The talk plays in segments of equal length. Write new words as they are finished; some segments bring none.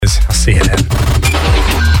See you then.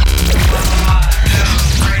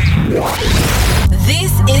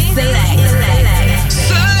 This is Select.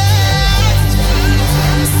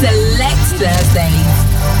 Select Thursdays.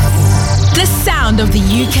 The sound of the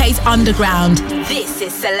UK's underground. This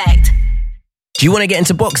is Select. Do you want to get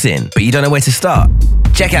into boxing, but you don't know where to start?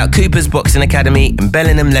 Check out Cooper's Boxing Academy in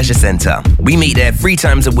Bellingham Leisure Centre. We meet there 3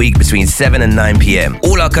 times a week between 7 and 9 p.m.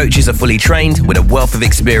 All our coaches are fully trained with a wealth of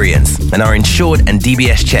experience and are insured and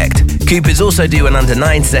DBS checked. Coopers also do an under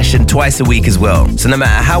 9 session twice a week as well. So no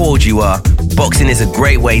matter how old you are, boxing is a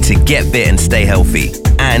great way to get fit and stay healthy.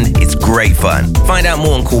 And it's great fun. Find out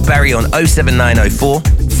more and call Barry on 07904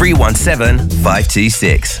 317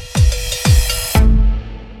 526.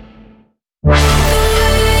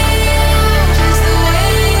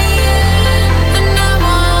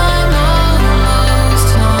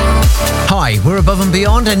 Hi, we're Above and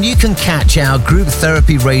Beyond, and you can catch our group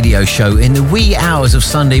therapy radio show in the wee hours of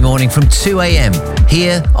Sunday morning from 2 a.m.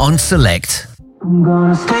 here on Select. I'm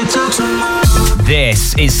gonna stay till tomorrow.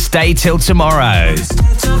 This is Stay Till Tomorrow.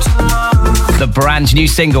 The brand new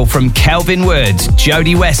single from Kelvin Wood,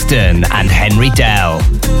 Jodie Weston and Henry Dell.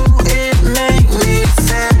 It made me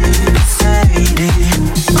faded.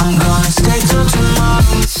 I'm gonna stay till tomorrow.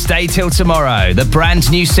 Stay Till Tomorrow, the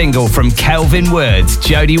brand new single from Kelvin Wood,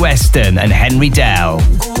 Jodie Weston and Henry Dell.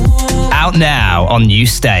 Out now on New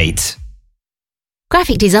State.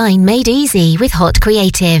 Graphic design made easy with Hot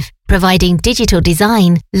Creative, providing digital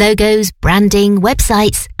design, logos, branding,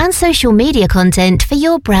 websites, and social media content for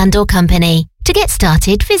your brand or company. To get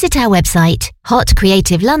started, visit our website,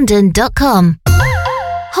 hotcreativelondon.com.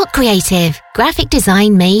 Hot Creative, graphic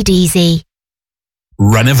design made easy.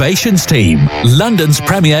 Renovations Team, London's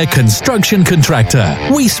premier construction contractor.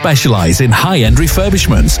 We specialise in high-end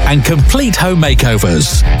refurbishments and complete home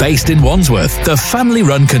makeovers. Based in Wandsworth, the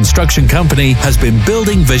family-run construction company has been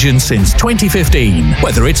building vision since 2015.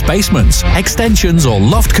 Whether it's basements, extensions or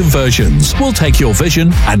loft conversions, we'll take your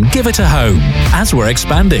vision and give it a home. As we're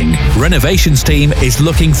expanding, Renovations Team is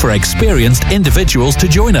looking for experienced individuals to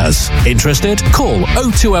join us. Interested? Call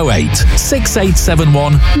 0208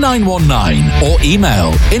 6871 919 or email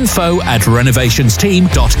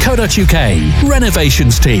info@renovationsteam.co.uk.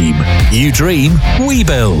 Renovations Team. You dream, we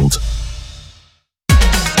build.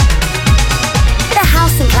 The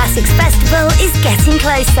House and Classics Festival is getting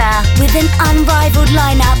closer with an unrivaled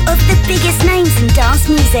lineup of the biggest names in dance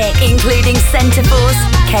music, including Centreforce,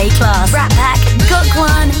 K-Class, Rat Pack, Got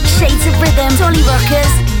One, Shades of Rhythm, Dolly Rockers,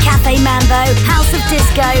 Cafe Mambo, House of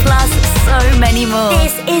Disco, plus so many more.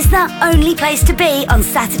 This is the only place to be on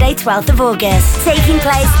Saturday 12th of August, taking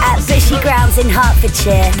place at Bushy Grounds in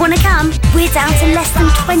Hertfordshire. Wanna come? We're down to less than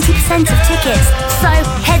 20% of tickets, so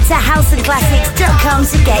head to houseandclassics.com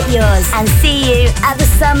to get yours and see you at the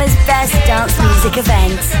summer's best dance music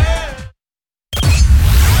event.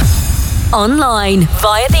 Online,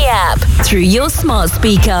 via the app, through your smart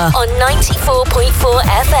speaker on 94.4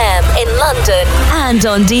 FM in London and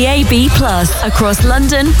on DAB+ across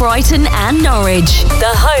London, Brighton and Norwich.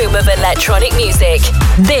 The home of electronic music.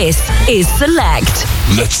 This is Select.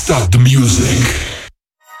 Let's start the music.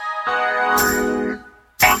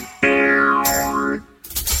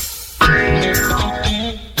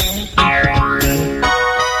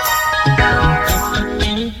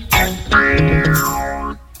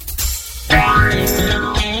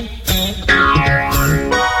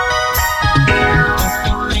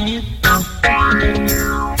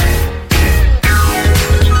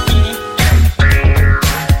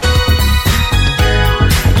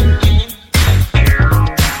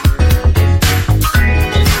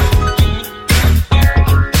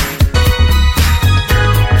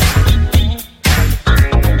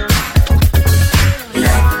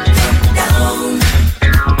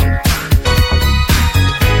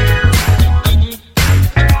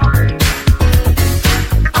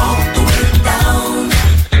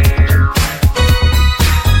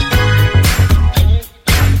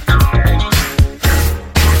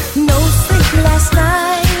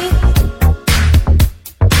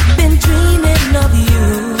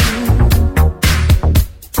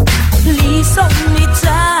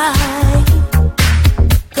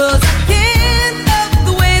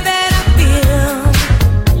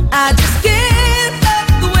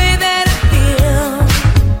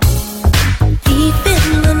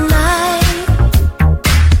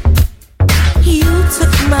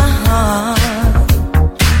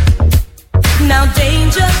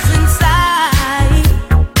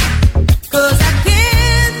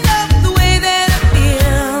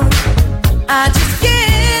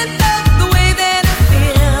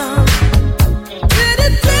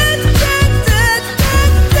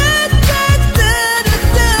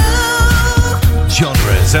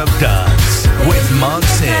 Hours of Dance with Mark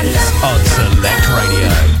Sears on Select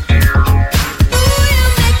Radio.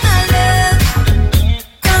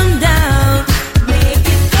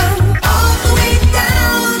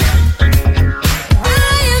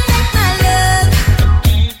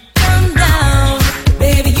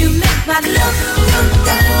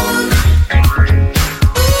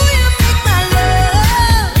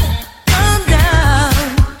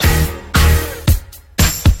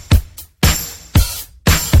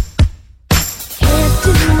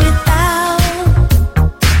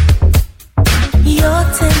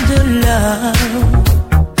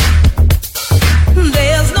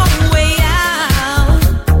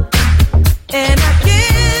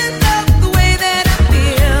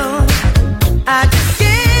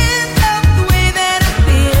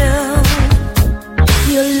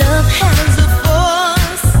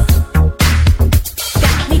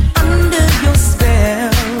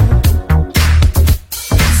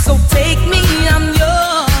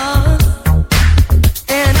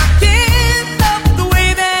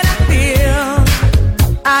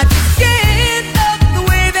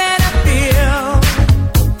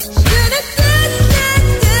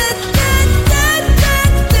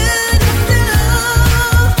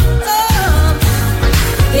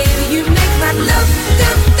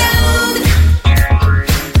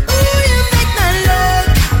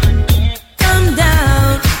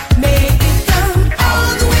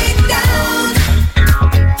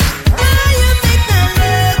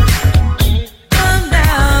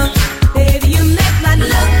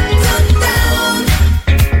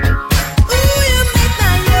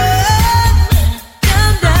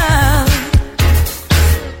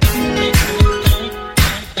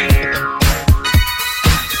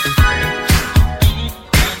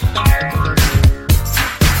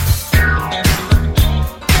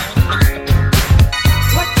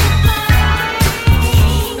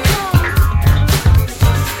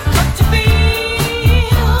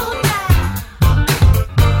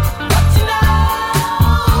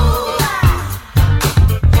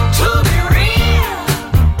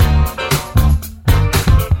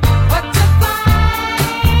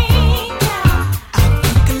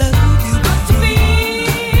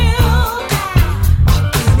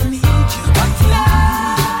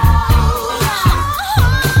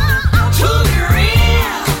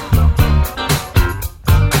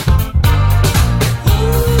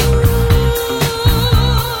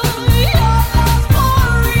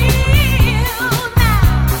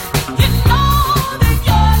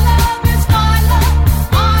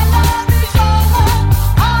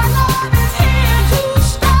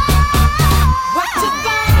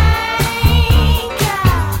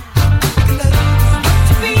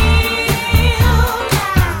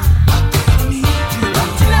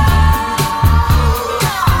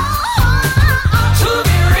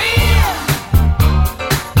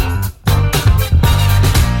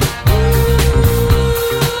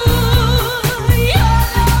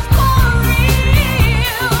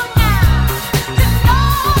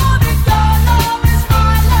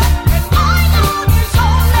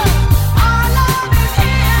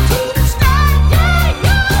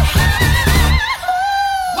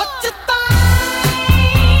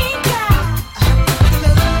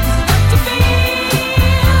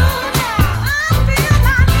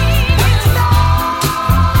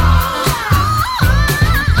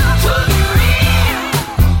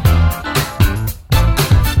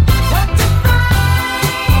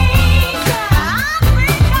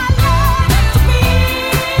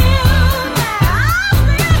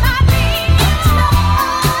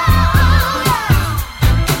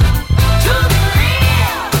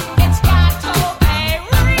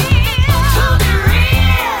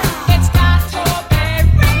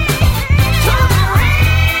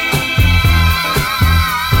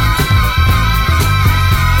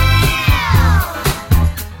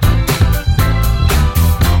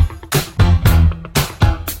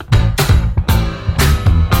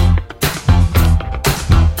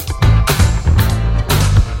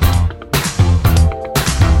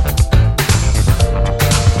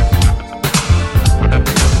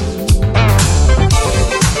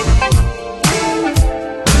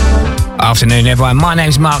 Afternoon, everyone. My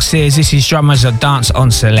name's Mark Sears. This is Drummers of Dance on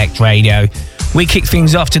Select Radio. We kicked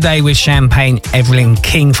things off today with Champagne Evelyn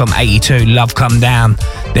King from 82, Love Come Down.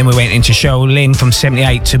 Then we went into Cheryl Lynn from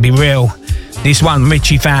 78, To Be Real. This one,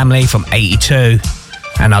 Richie Family from 82,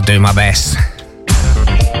 and I'll do my best.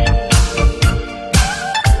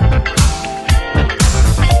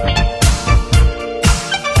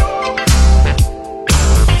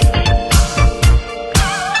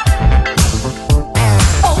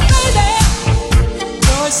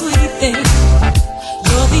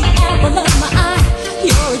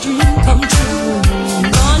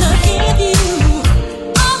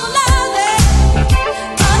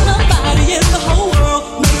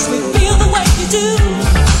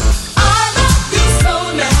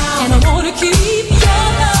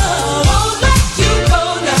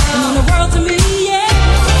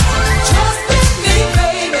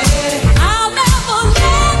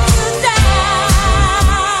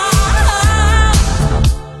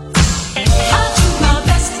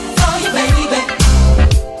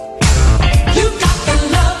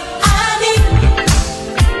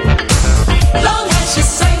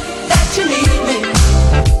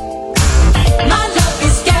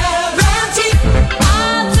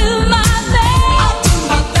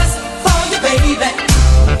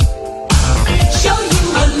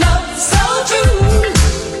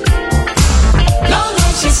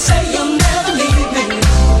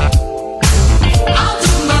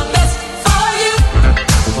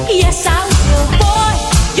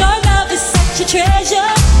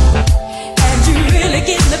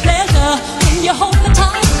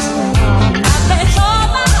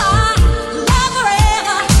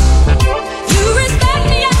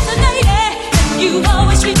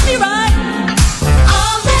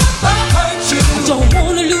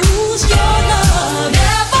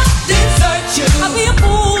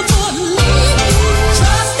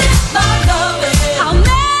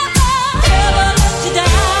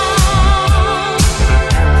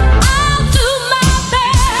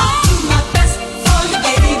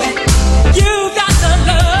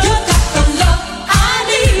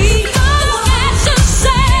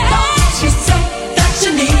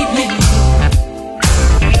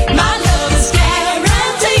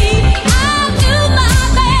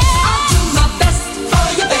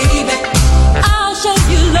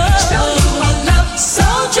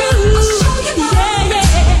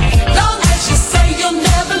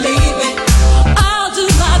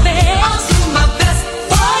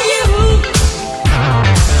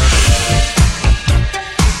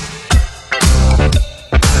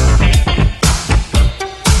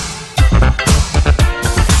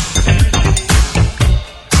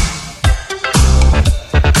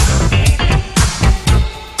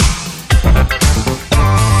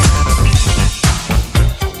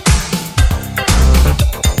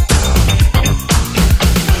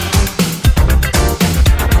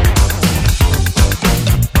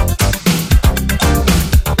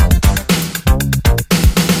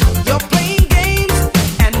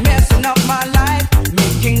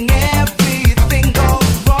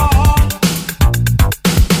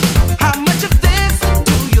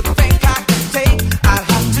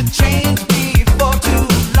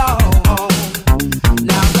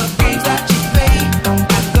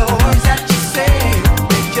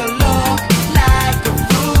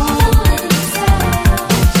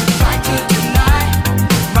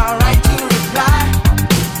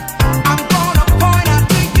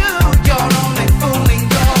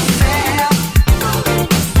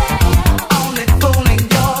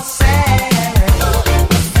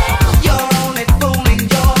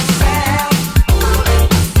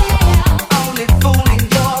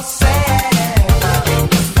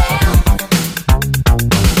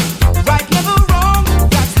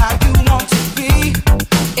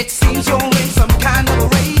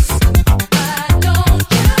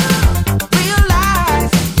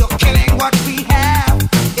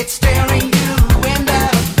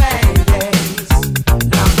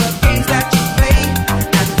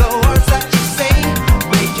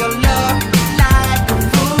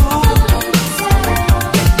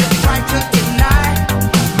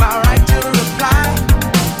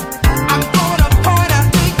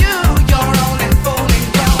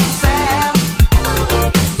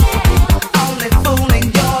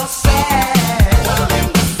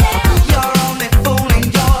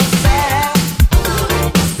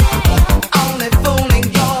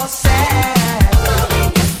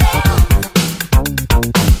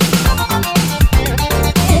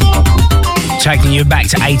 taking you back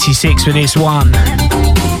to 86 with this one.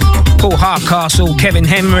 Paul Hardcastle, Kevin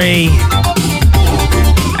Henry,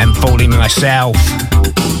 and Falling Myself.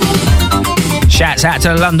 Shouts out to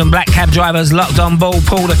the London Black Cab drivers locked on board,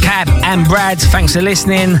 Paul the Cab and Brad. Thanks for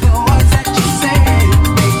listening.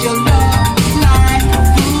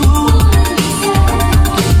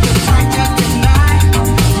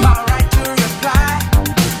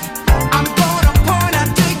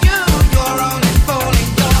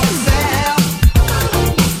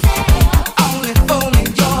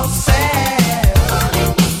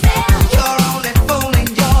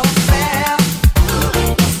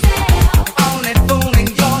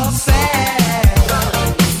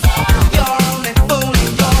 Fooling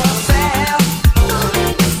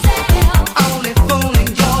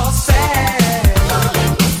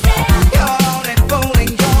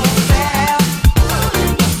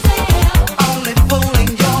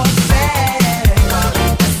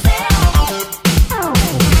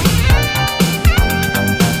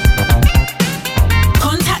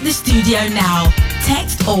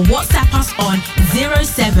or WhatsApp us on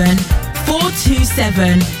 07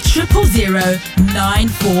 427 000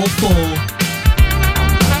 944.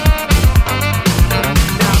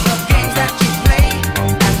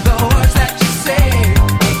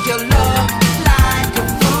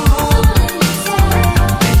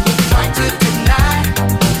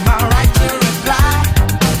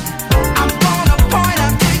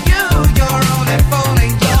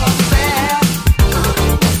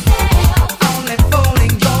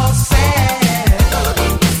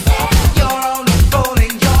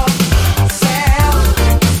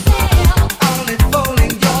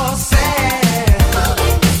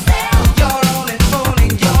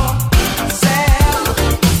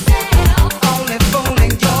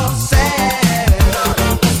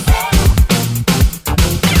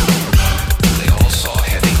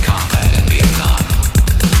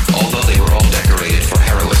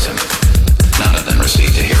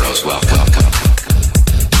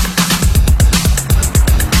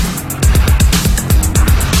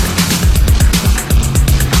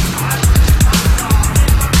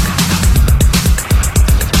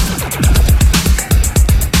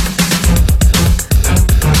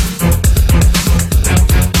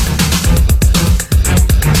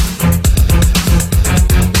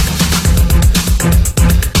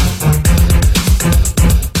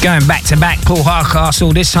 Going back to back, Paul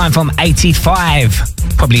Hardcastle, this time from 85.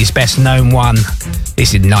 Probably his best known one.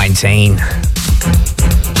 This is 19.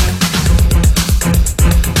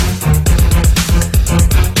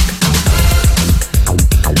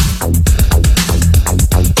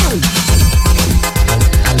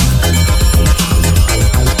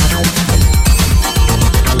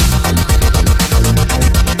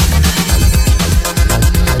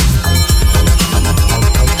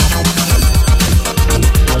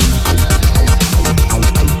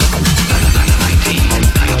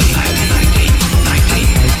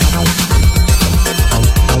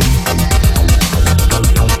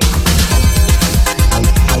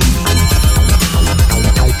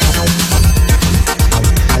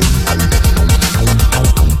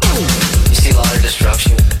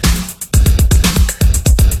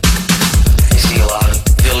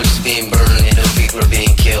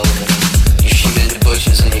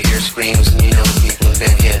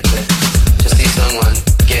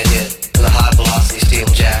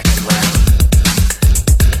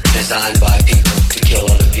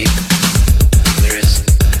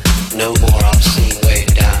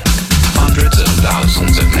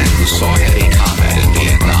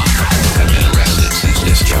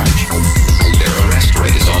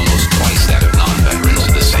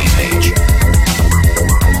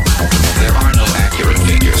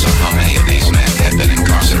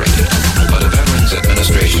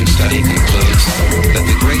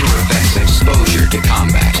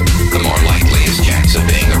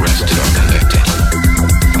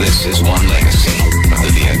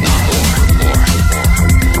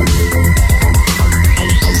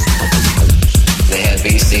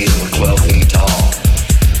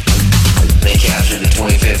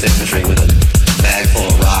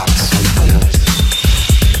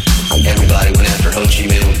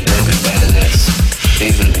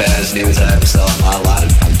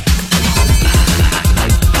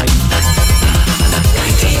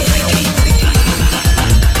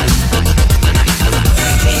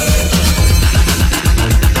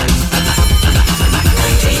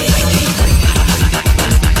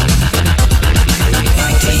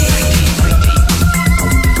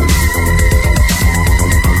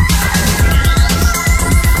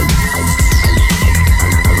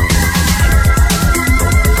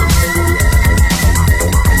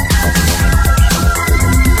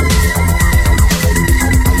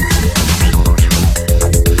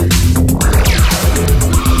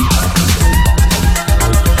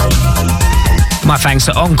 Thanks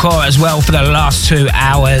to Encore as well for the last 2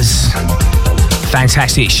 hours.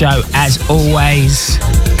 Fantastic show as always.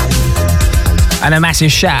 And a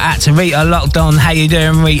massive shout out to Rita Locked On. How you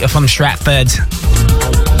doing, Rita from Stratford?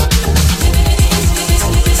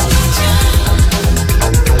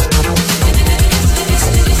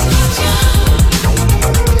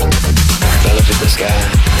 I looked at this guy,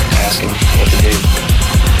 asked him what to do.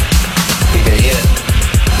 He got hit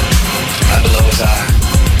right below his eye.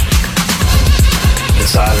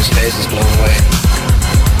 Inside his face was blown away.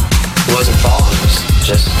 He wasn't falling, he was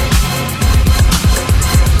just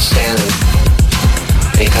standing.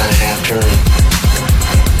 He kind of half turned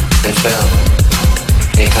and fell.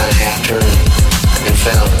 He kind of half turned and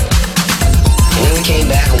fell. And then we came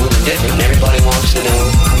back and we were different, and everybody wants to know,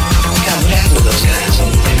 God, what happened to those guys?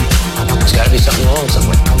 There's got to be something wrong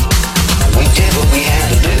somewhere. We did what we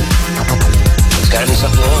had to do. There's got to be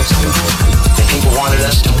something wrong.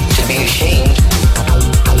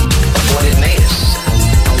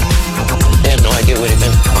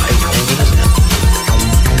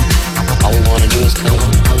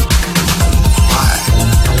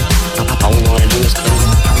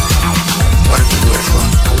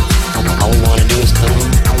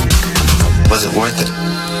 it worth it?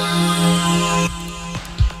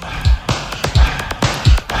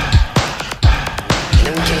 And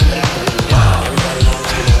then we came back and everybody wants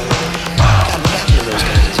to know, God, what happened to those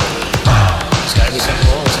guys? There's gotta be something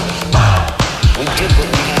wrong with them. We did what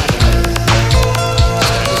we had to do. There's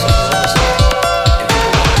gotta be something wrong with them. And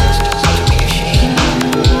people want us to be ashamed of what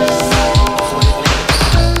it means.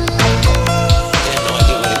 They had no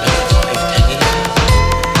idea what it meant 5, 10 years ago.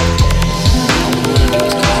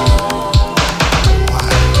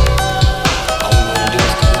 All we want to do is go home. Why? All we want to do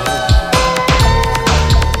is go home.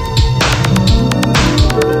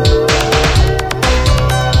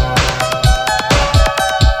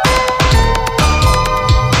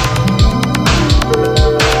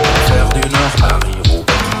 Faire du Nord, Paris,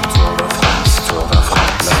 Roubaix, Tour de France, Tour de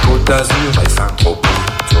France. La Côte d'Azur et Saint-Tropez,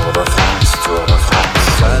 Tour de France, Tour de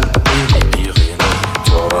France. Alpes et les Pyrénées,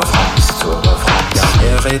 Tour de France, Tour de France.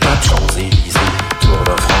 Dernière étape, Champs-Élysées, Tour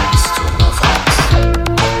de France, Tour de France.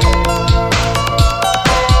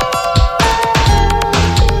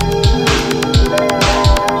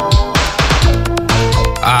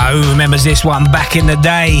 Who remembers this one back in the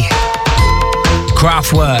day?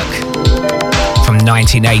 Kraftwerk from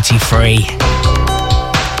 1983.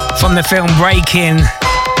 From the film Breaking,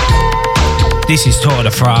 this is Tour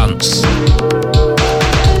de France.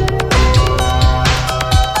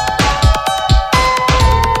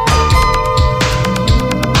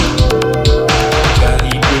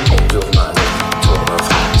 Galilée et Tourmalet, Tour de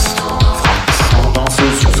France, Tour de France. En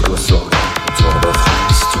danseuse jusqu'au sommet, Tour de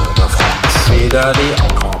France, Tour de France. Pédaler en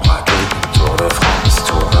grand braquet, Tour de France,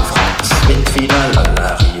 Tour de France. Sprint finale à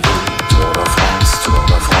l'arrivée, Tour de France, Tour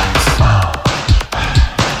de France.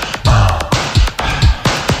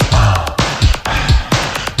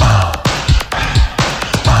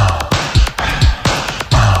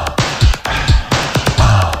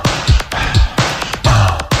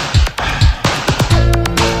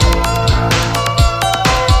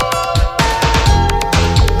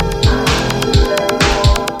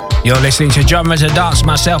 You're listening to Drummer as a Dance,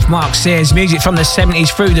 myself, Mark Sears. Music from the 70s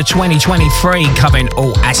through to 2023, covering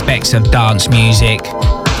all aspects of dance music.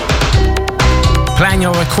 Plan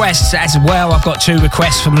your requests as well. I've got 2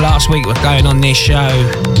 requests from last week we're going on this show.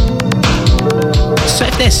 So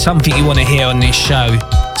if there's something you want to hear on this show,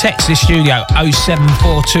 text the studio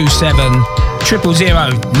 07427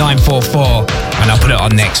 000 944 and I'll put it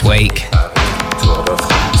on next week. Tour de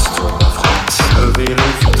France, Tour de France. Le vélo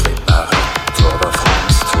filtré Paris, Tour de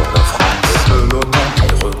France, Tour de France. Le peloton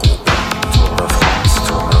est regroupé, Tour de France,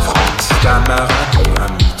 Tour de France. Camarades et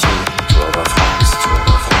amitié, Tour de France, Tour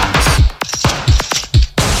de France.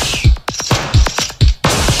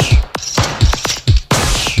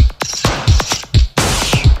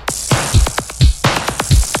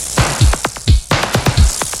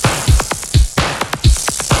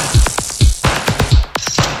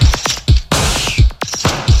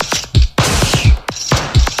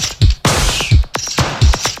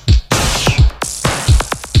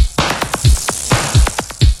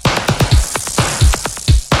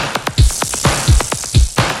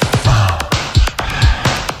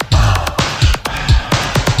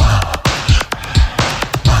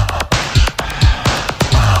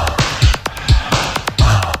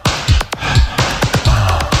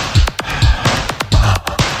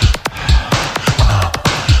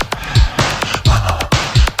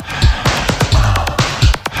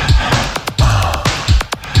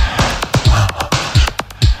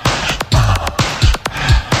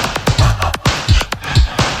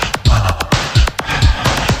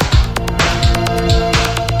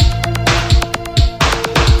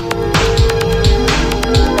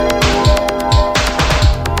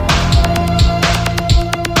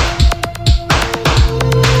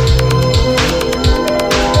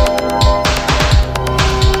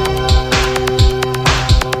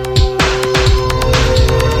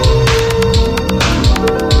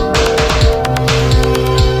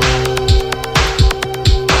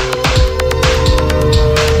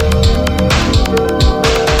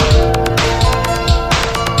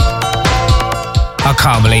 I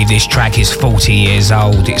can't believe this track is 40 years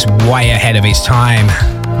old. It's way ahead of its time.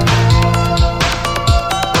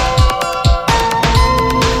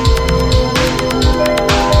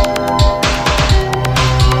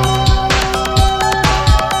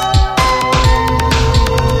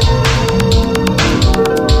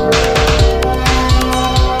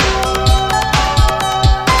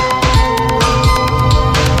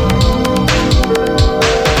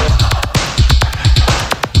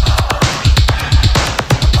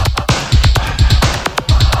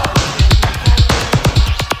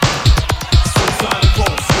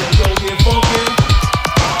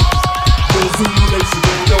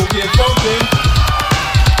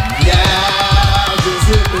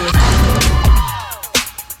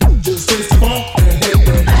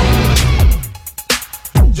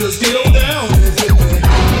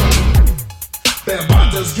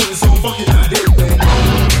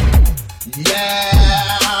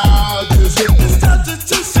 Yeah, just hit this. Touch it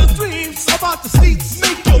to your dreams about the seats.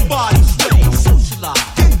 Make your body sway.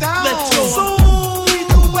 Socialize. Get down. Let your soul lead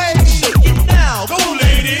the way. Shake it now. Go,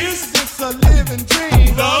 ladies. It's a living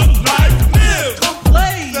dream. Love, life, live. Come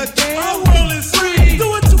play the game. Our world is free.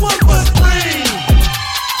 Do it to one but free.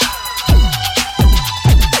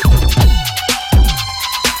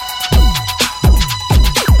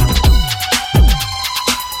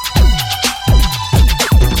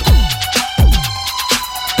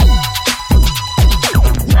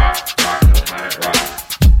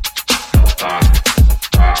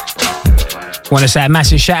 Want to say a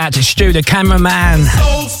massive shout out to Stu, the cameraman.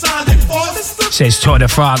 Says Tour de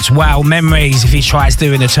France, wow, memories. If he tries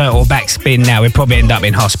doing the turtle backspin now, he'll probably end up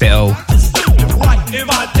in hospital.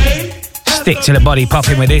 Stick to the body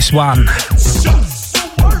popping with this one.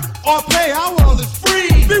 Or play, our world is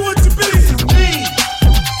free. Be what you be to me.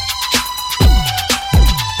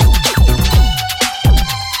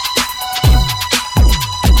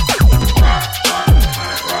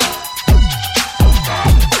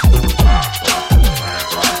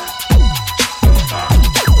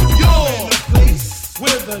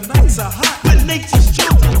 The nights are hot, but nature's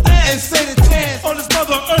children dance and say the chance on this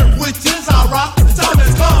mother earth, which is our rock. The time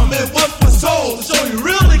has come, it was for soul to show you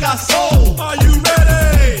really got soul. Are you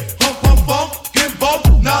ready? Hump, hump, bump, get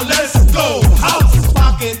bump, now let's go. House is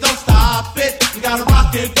rocking, don't stop it. You gotta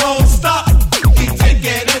rock it, don't stop. Keep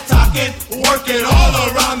taking and talking, working all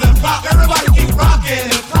around the clock. Everybody keep rocking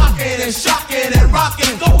and clocking and shocking and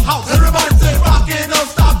rocking. Go house, everybody say rocking, don't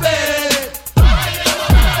stop it.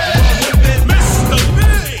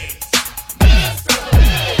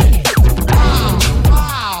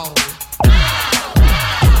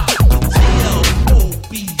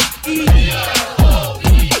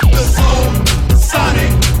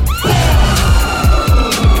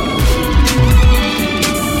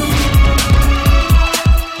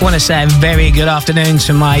 Want to say a very good afternoon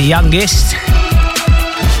to my youngest.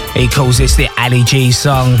 He calls this the Ali G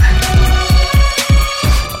song.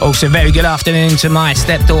 Also, very good afternoon to my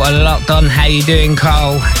stepdaughter locked on. How you doing,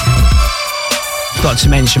 Cole? Got to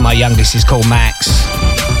mention my youngest is called Max.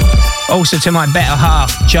 Also to my better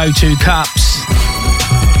half, Joe Two Cups.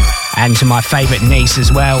 And to my favourite niece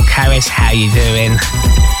as well, Karis. How you doing?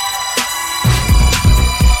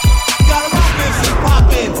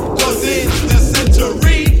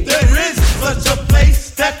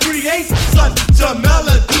 That creates such a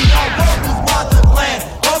melody. Our world is wonderland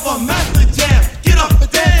of a master jam. Get up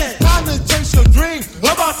and dance. Time to chase your dream.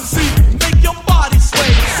 About to see. Make your body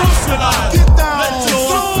sway. Socialize. Get down. Let your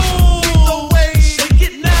soul lead the way. Shake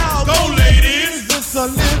it now. Go, ladies. It's a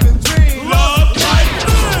living dream. Love, life,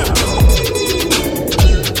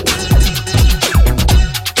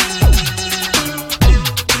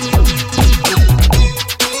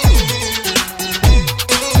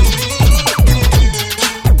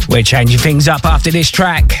 We're changing things up after this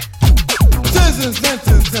track.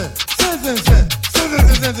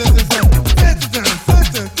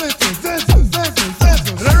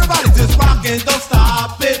 Everybody just rockin', don't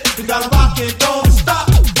stop it. You gotta rock it, don't stop.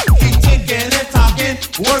 Keep thinking and talking,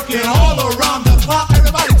 working all around the clock.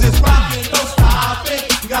 Everybody just rockin', don't stop it.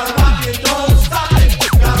 You gotta rock it, don't stop it.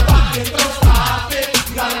 You gotta rock it, don't stop it.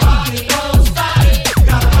 You gotta rock it, don't stop it. You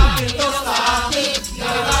gotta rock it, don't stop it. You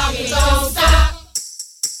gotta rock it, don't stop.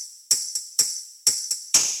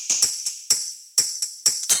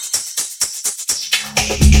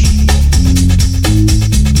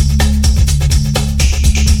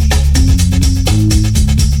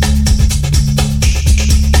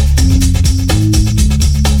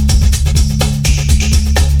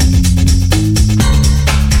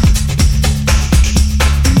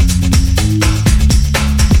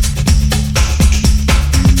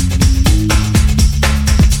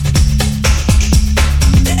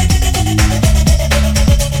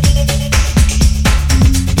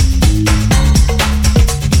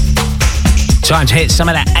 Time to hit some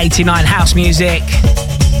of that 89 house music.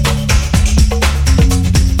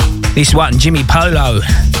 This one, Jimmy Polo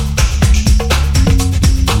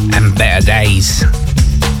and Better Days.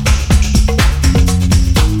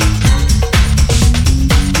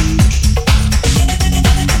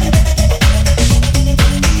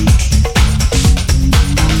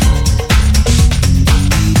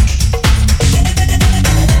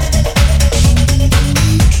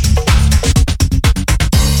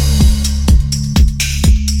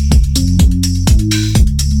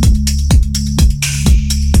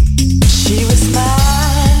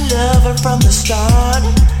 From the start,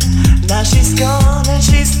 now she's gone and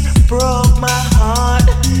she's broke my heart.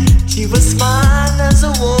 She was fine as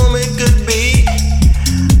a woman could be.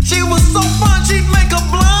 She was so fine she'd make a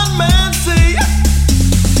blind man see.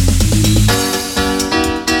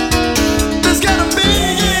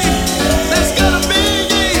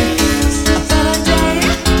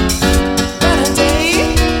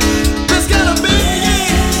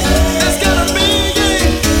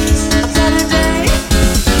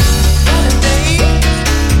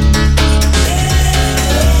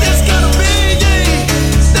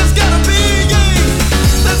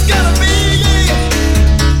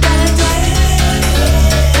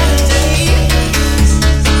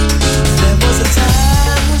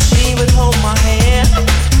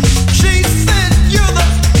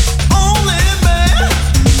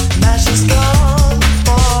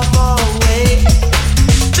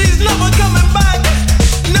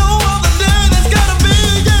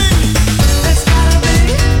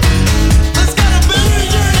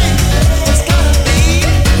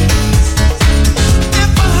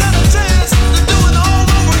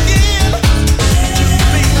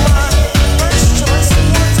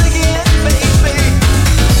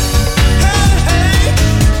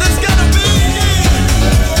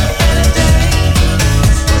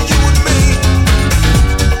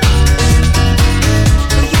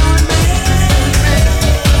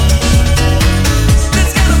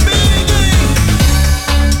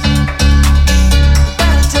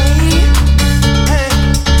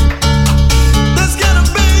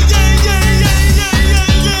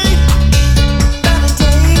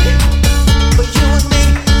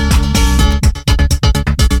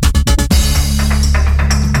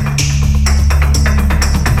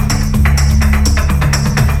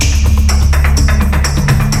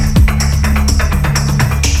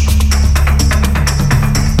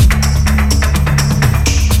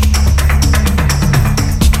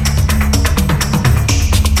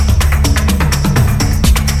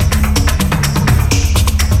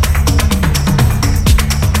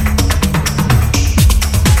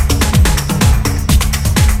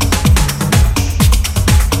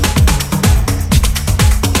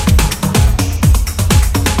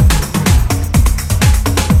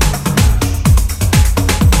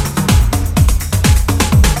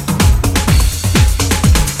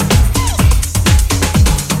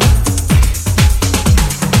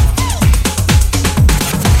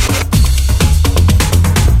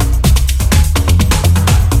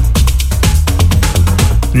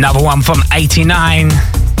 Another one from 89.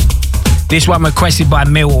 This one requested by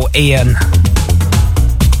Millwall Ian.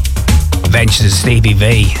 Ventures of Stevie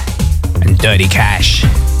V and Dirty Cash.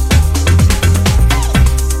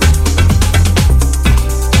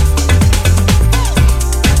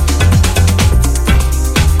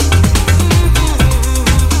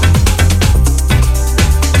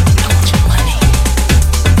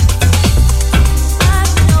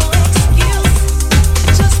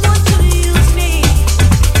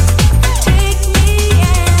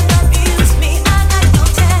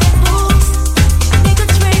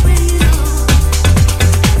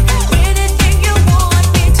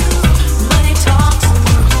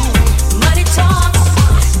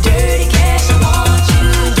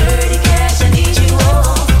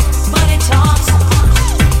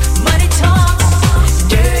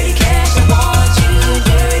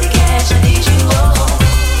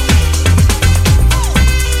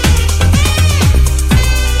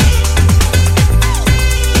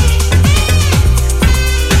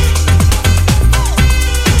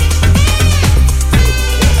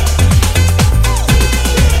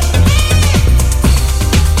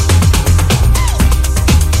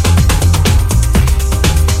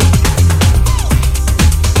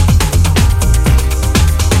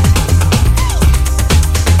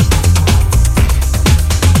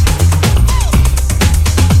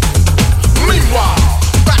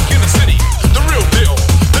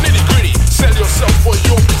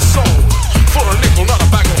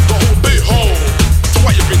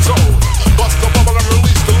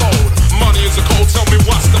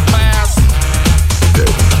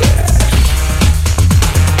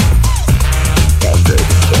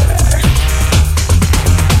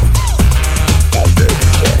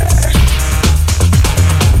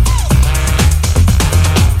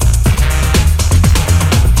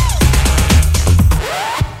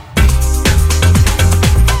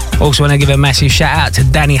 Also want to give a massive shout out to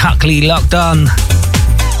Danny Huckley locked on,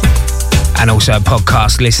 and also a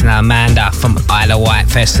podcast listener Amanda from Isle of Wight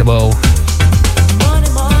Festival.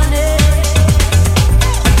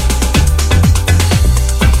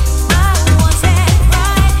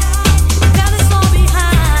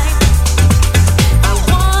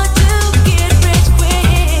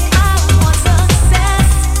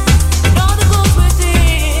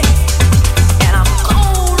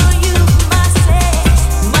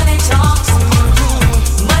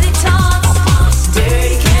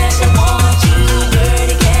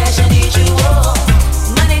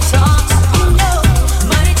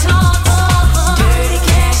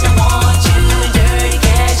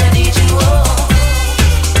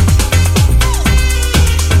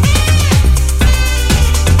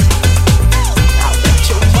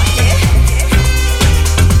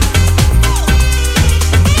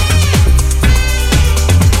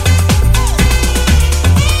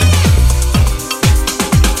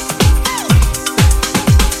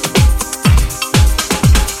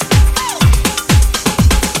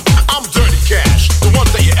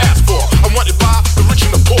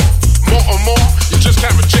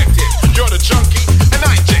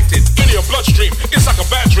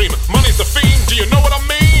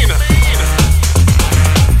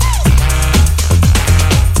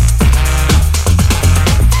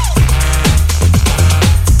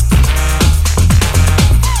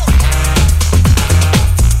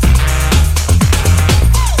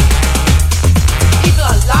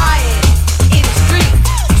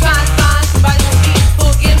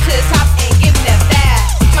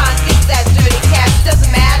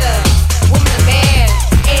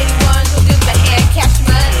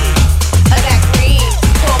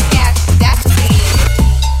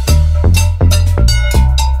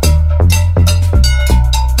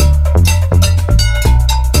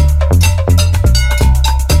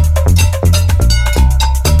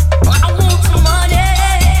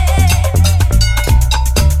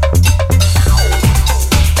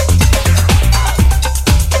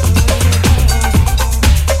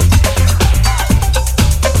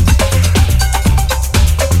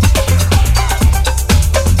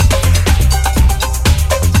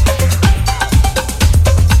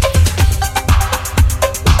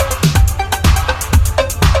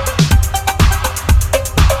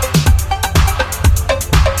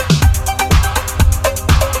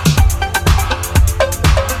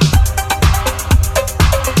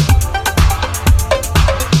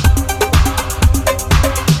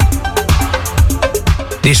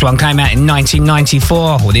 This one came out in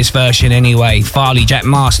 1994, or this version anyway. Farley Jack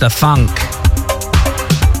Master Funk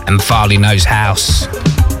and Farley Knows House.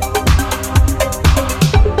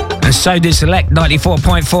 And so did Select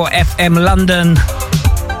 94.4 FM London,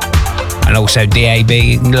 and also DAB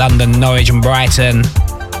London, Norwich and Brighton,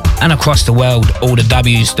 and across the world, all the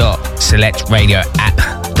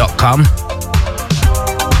w's.selectradioapp.com.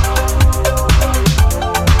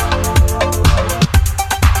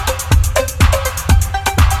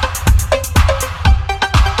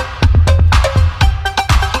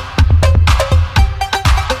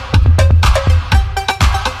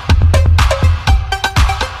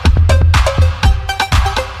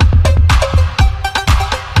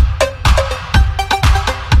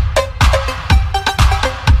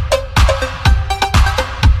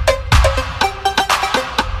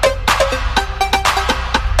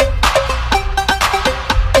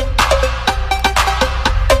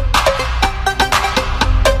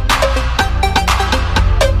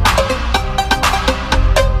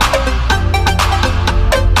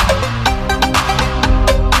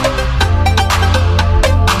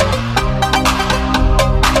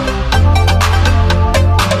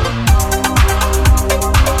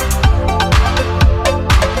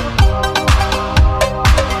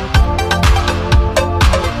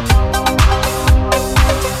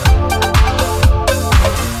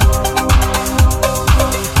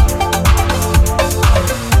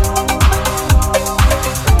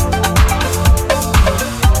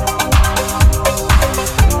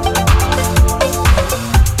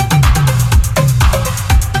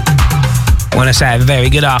 Want to say a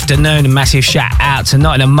very good afternoon, a massive shout out to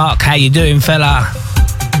Nottingham Mark. How you doing, fella?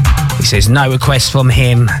 He says no requests from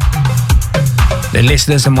him. The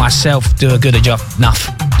listeners and myself do a good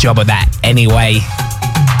enough job of that anyway.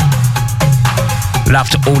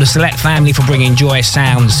 Love to all the Select family for bringing joyous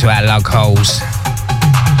sounds to our lug holes.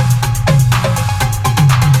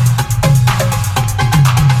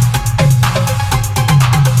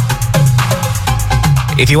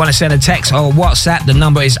 If you want to send a text or WhatsApp, the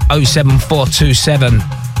number is 07427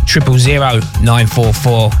 000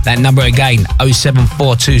 944. That number again,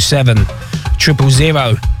 07427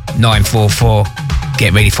 000 944.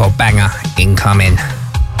 Get ready for a banger incoming.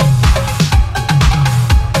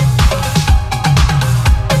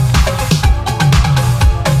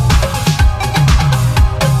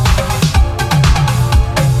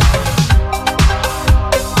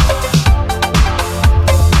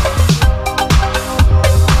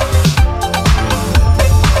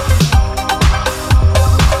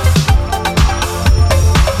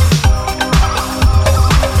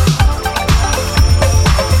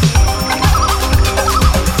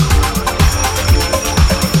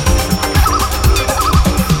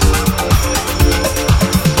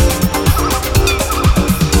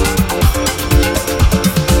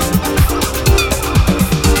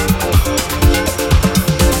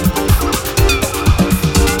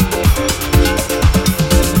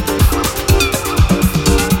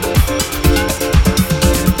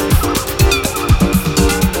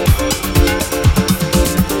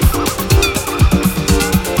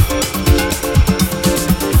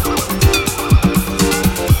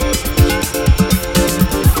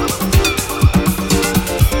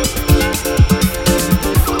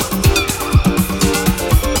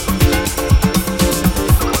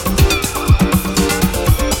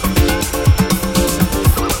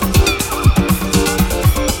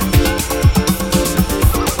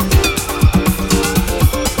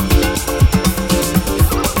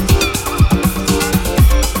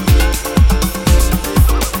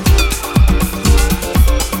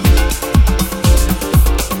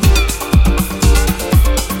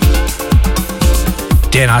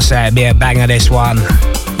 I say it'd be a banger, this one.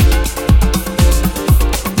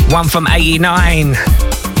 One from 89.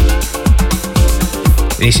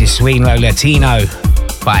 This is Sueno Latino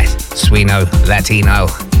by Sueno Latino.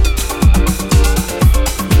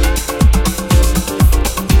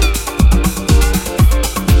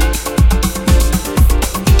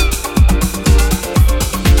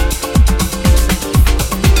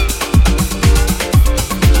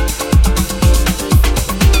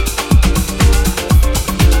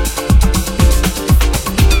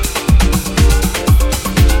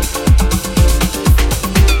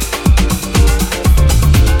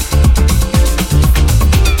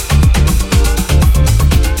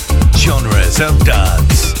 Genres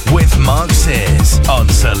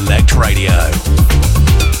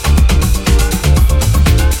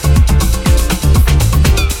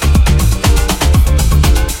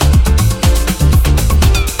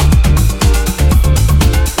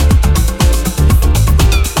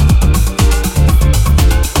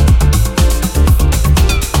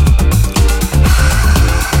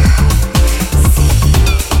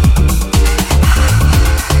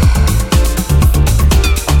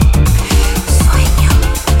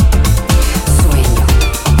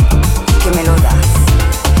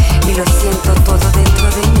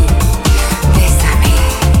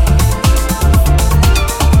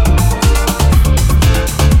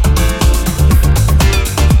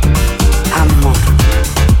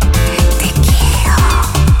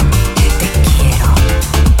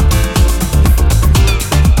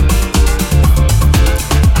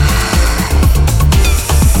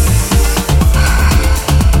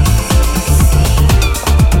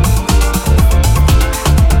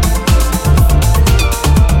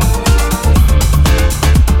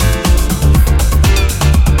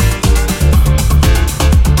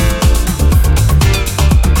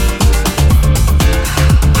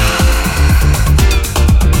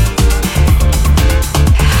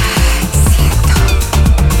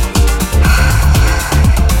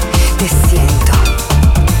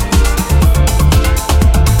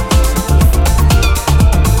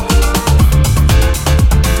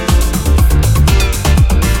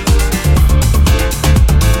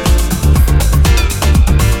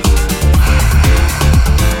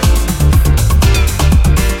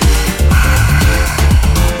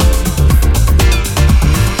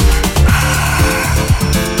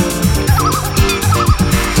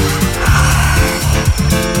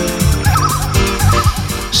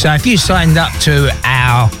So if you signed up to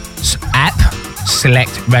our app,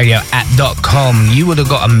 selectradioapp.com, you would have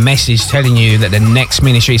got a message telling you that the next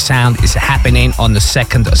Ministry Sound is happening on the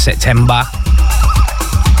 2nd of September.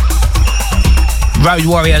 Road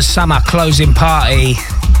Warriors Summer Closing Party.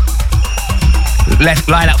 Left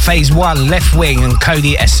lineup phase 1, Left Wing and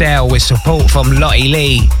Cody SL with support from Lottie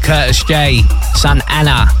Lee, Curtis J, Son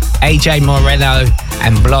Anna, AJ Moreno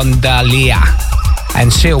and Blonda Leah. And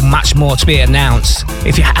still much more to be announced.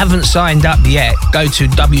 If you haven't signed up yet, go to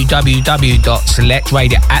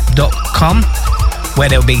www.selectradioapp.com where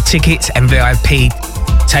there'll be tickets and VIP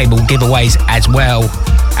table giveaways as well.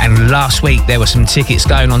 And last week there were some tickets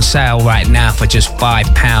going on sale right now for just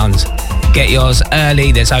 £5. Get yours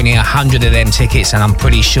early, there's only 100 of them tickets and I'm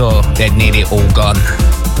pretty sure they're nearly all gone.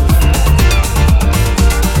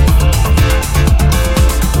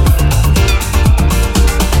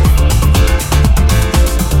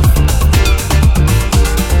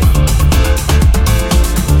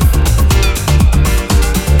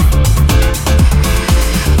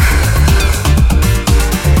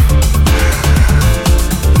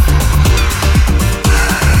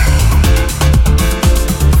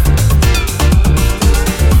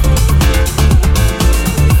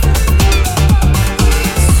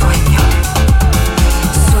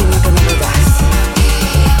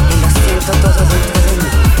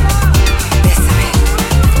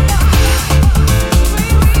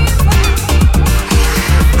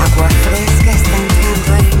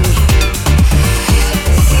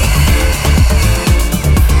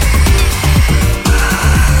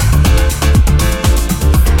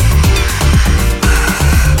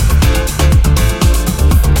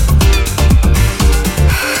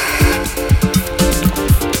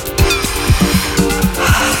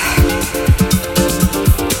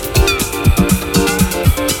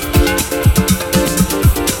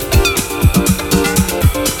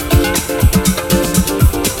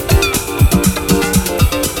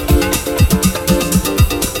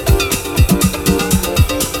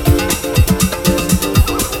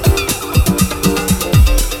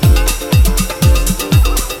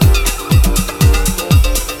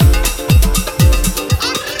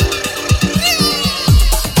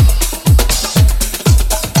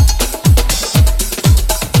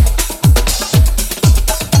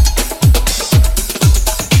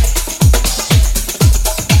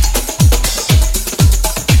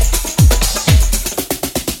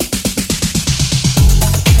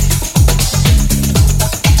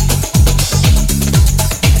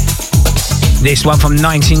 This one from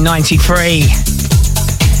 1993.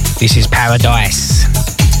 This is Paradise.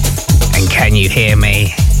 And Can You Hear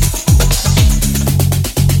Me?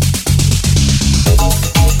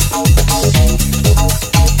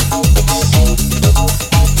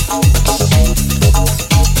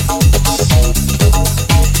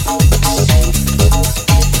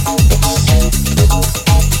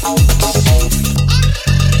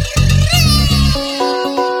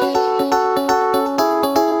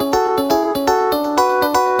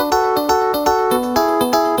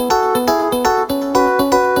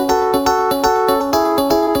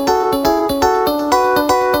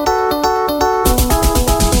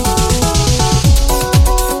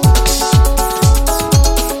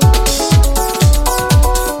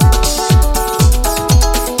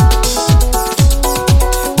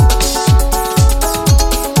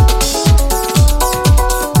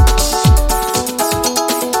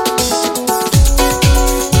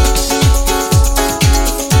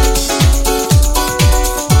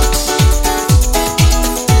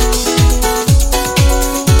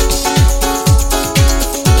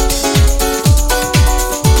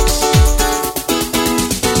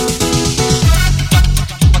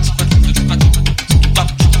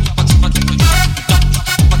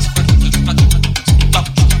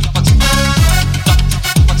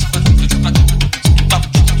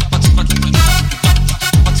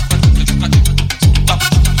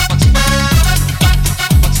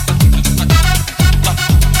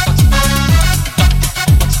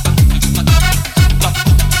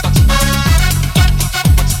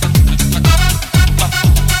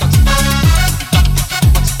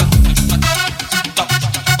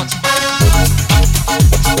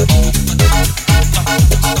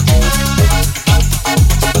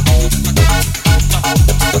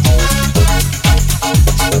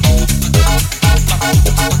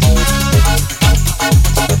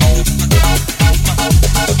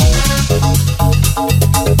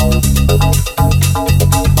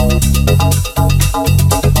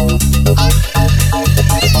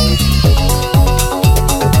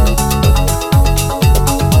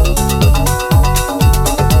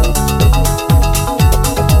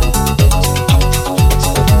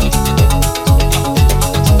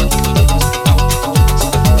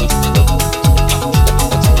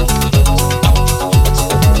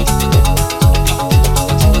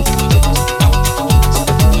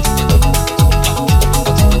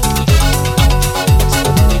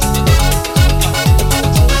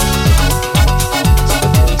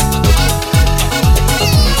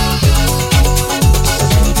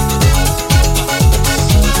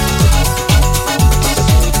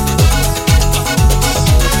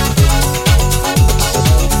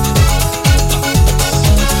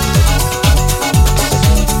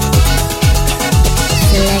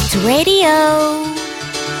 Radio.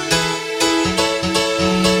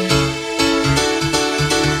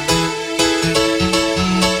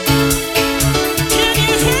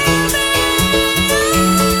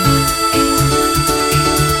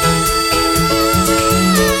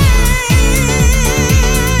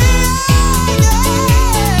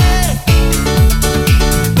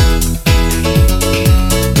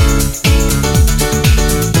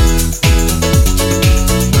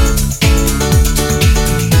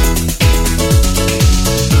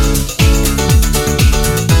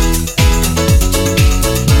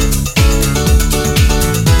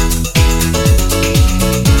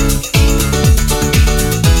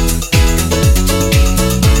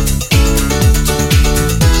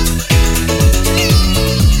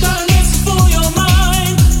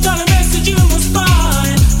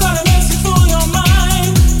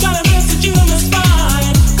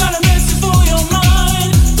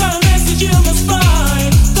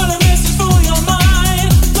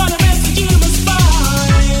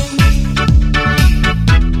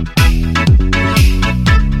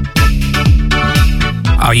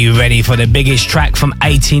 Ready for the biggest track from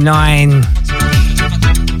 '89?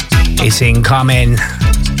 It's incoming.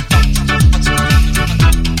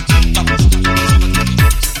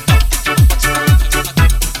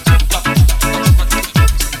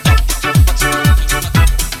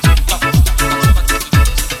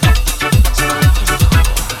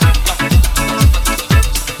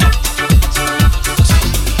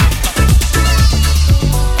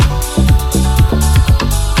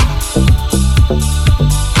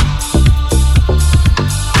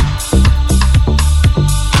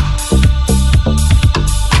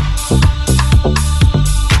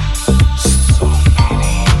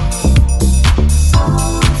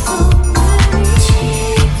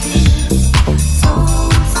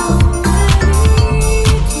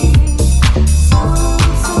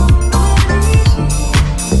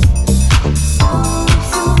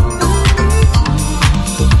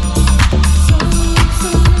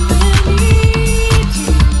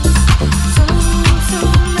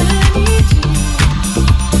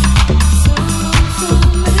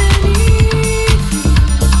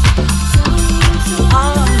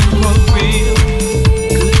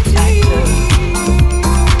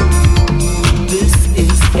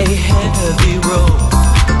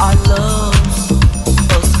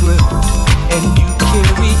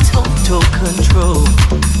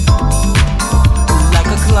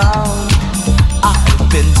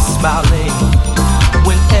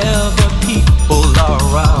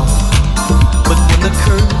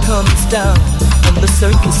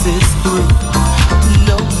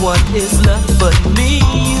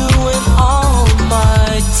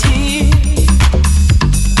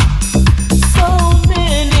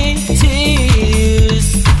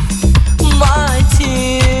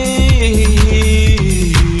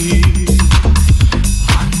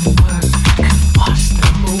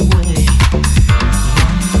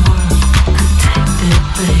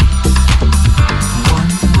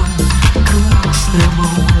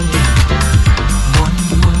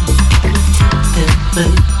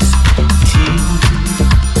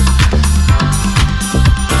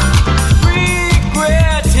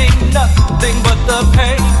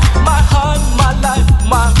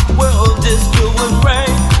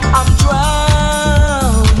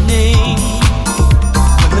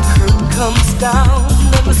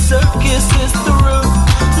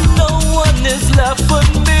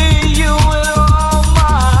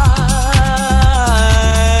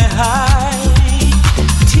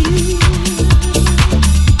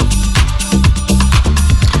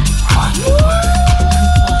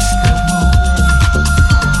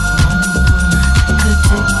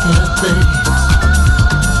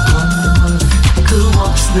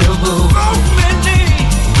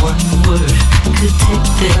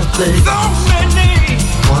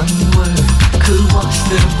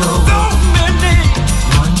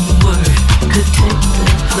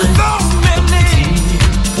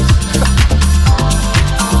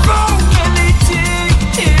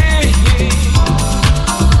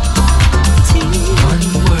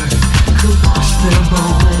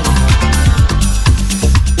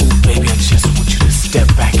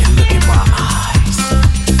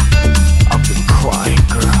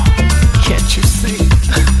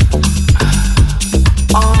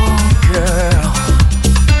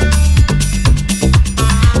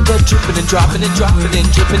 dropping and dropping and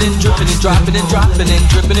dripping and dripping and dropping and dropping and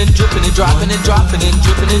dripping and dripping and dropping and dropping and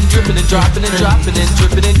dripping and dripping and dropping and dropping and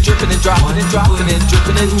dripping and dripping and dropping and dropping and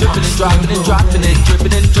dripping and dripping and dropping and dropping and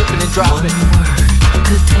dripping and dripping and dropping.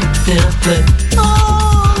 Could take their place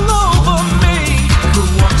all over me.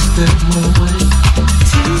 Could wash them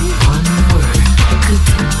away.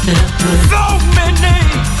 place. So many.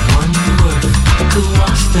 One word could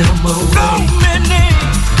wash them away. So many.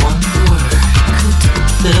 One word could take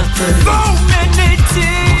their place. So many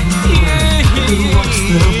tears could wash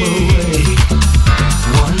them away.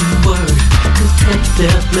 One word could take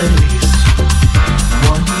their place.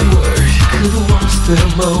 One word could wash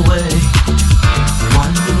them away.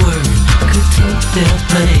 One word could take their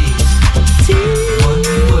place. One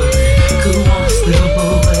word could wash them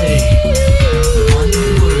away. One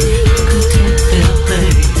word could take their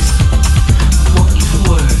place. One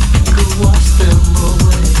word could wash them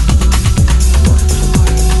away. One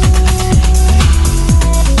word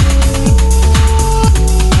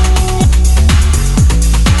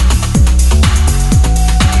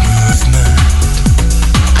movement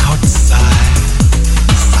outside,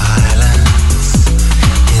 silence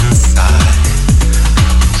inside.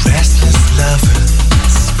 Restless lover,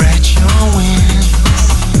 spread your wings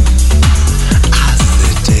as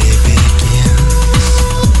the day begins.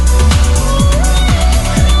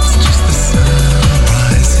 It's just the sun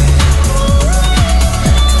rising.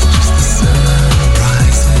 It's just the sun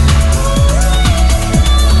rising.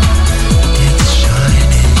 It's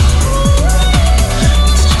shining.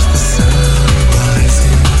 It's just the sun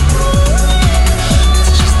rising.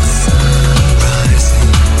 It's just the sun rising.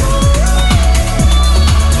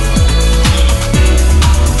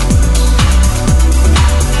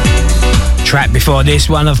 Track before this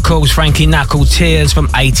one, of course, Frankie Knuckle, Tears from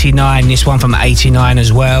 89. This one from 89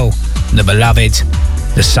 as well. The Beloved,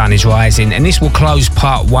 The Sun is Rising. And this will close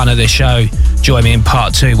part one of the show. Join me in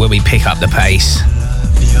part two where we pick up the pace.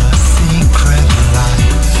 Your secret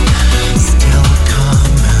life, still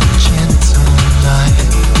calm and gentle light.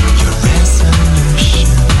 Your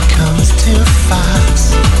resolution comes too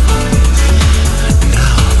fast.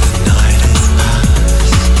 Now the night is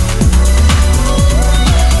past.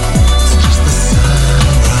 It's just the sun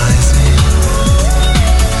rising.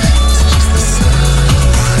 It's just the sun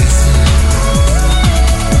rising.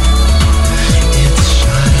 It's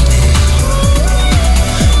shining.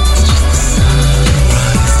 It's just the sun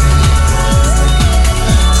rising.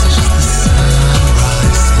 It's just the sun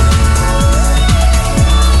rising.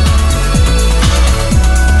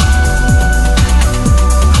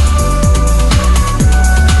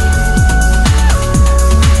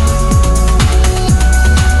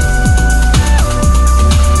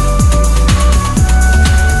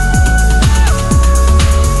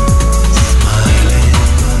 Smiling,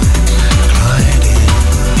 gliding,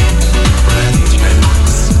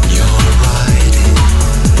 breathless, you're riding.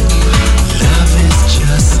 Love is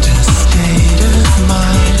just a state of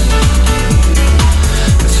mind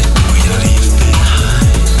that we leave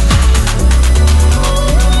behind.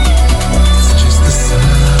 It's just the sun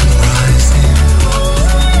rising.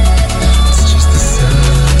 It's just the sun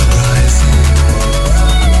rising.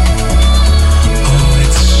 Oh,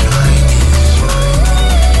 it's shining.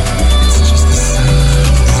 It's just the sun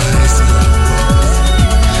rising.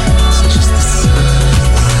 It's just the sun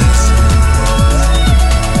rising.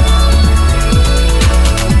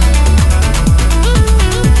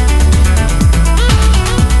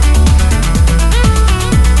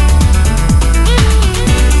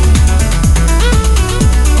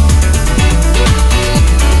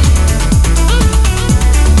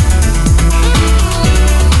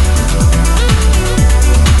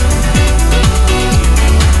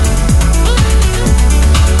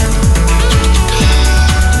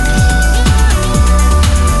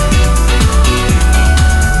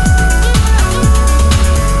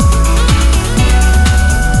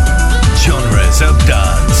 Genres of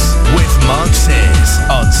Dance with Mark Sears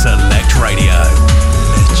on Select Radio.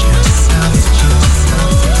 Let yourself go.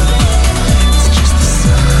 It's just the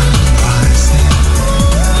sun rising.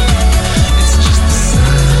 It's just the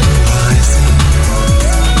sun rising.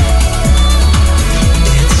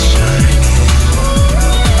 It's shining.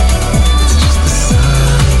 It's just the sun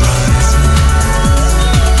rising.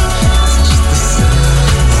 It's just the sun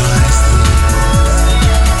rising.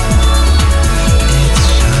 It's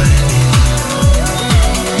shining.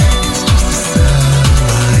 It's just the sun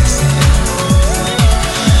rising.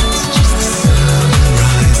 It's just the sun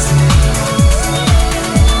rising.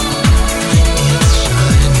 It's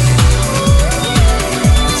shining.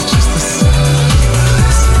 It's just the sun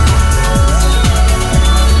rising.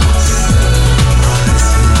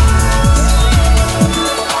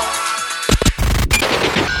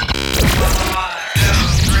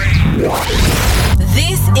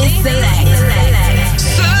 This is Select.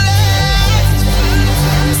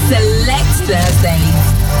 Select Thursdays.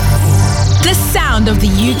 The sound of the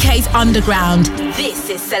UK's underground. This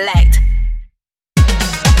is Select.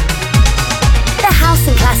 The house House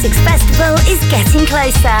and Classics Festival is getting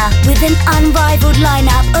closer with an unrivaled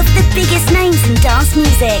lineup of the biggest names in dance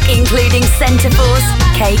music, including Centreforce,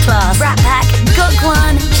 K-Class, Rat Pack, Got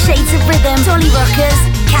One, Shades of Rhythm, Dolly Rockers,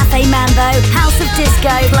 Cafe Mambo, House of Disco,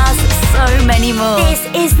 plus so many more. This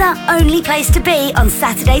is the only place to be on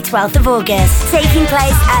Saturday 12th of August, taking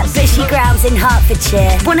place at Bushy Grounds in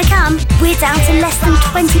Hertfordshire. Wanna come? We're down to less than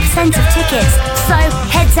 20% of tickets, so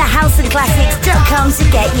head to houseandclassics.com to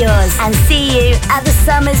get yours and see you at the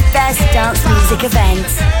summer's best dance music event.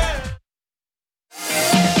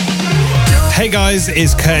 Hey guys,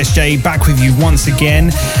 it's Curtis J back with you once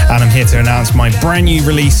again, and I'm here to announce my brand new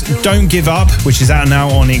release, Don't Give Up, which is out now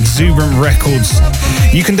on Exuberant Records.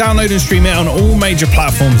 You can download and stream it on all major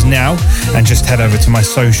platforms now, and just head over to my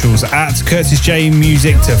socials at Curtis J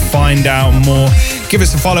Music to find out more. Give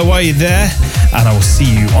us a follow while you're there, and I will see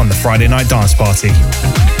you on the Friday night dance party.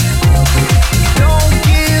 Don't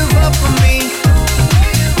give up on me.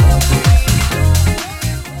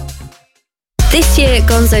 This year at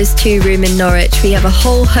Gonzo's 2 Room in Norwich, we have a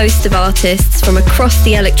whole host of artists from across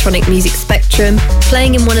the electronic music spectrum,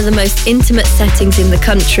 playing in one of the most intimate settings in the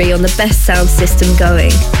country on the best sound system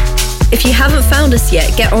going. If you haven't found us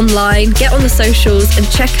yet, get online, get on the socials and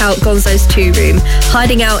check out Gonzo's 2 Room,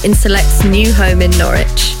 hiding out in Select's new home in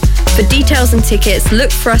Norwich. For details and tickets,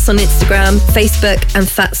 look for us on Instagram, Facebook and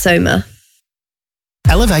Fat Soma.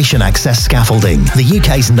 Elevation Access Scaffolding, the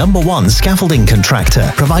UK's #1 scaffolding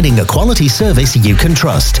contractor, providing a quality service you can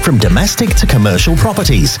trust, from domestic to commercial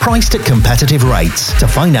properties, priced at competitive rates. To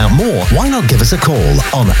find out more, why not give us a call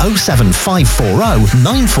on 07540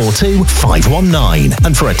 942 519.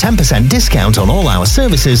 And for a 10% discount on all our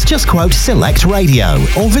services, just quote Select Radio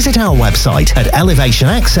or visit our website at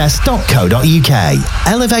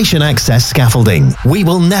elevationaccess.co.uk. Elevation Access Scaffolding. We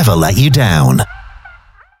will never let you down.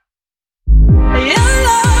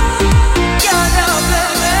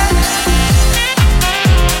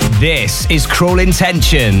 This is Cruel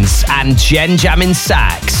Intentions and Jen Jammin'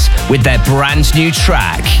 Sax with their brand new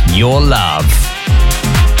track, Your Love.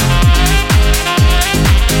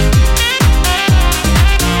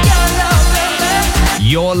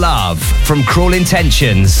 Your Love from Cruel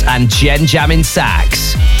Intentions and Jen Jammin'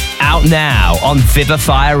 Sax. Out now on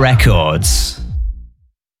Vivify Records.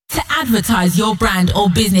 To advertise your brand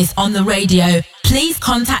or business on the radio, please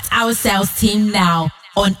contact our sales team now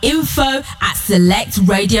on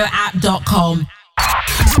info@selectradioapp.com.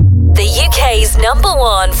 The UK's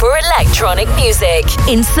 #1 for electronic music.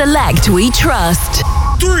 In Select we trust.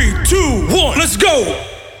 3, 2, 1, let's go!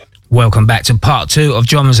 Welcome back to part 2 of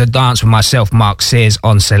Drummers of Dance with myself, Mark Sears,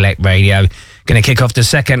 on Select Radio. Gonna kick off the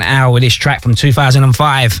second hour with this track from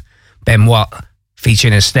 2005. Ben Watt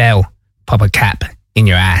featuring Estelle, Pop a Cap in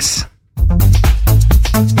Your Ass.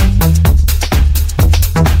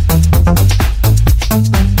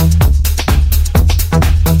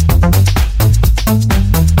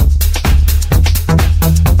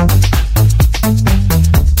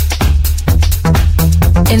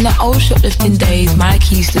 In the old shoplifting days,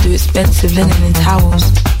 Mikey used to do expensive linen and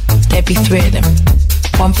towels. There'd be 3 of them.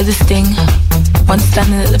 One for the sting, one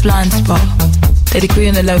standing at the blind spot. They'd agree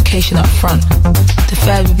on the location up front. The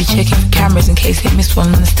third would be checking for cameras in case they missed one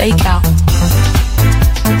on the stakeout.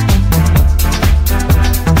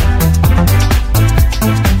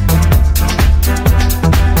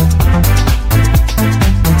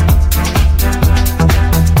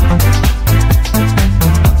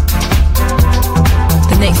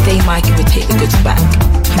 Mikey would take the goods back.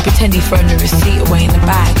 He'd pretend he'd thrown the receipt away in the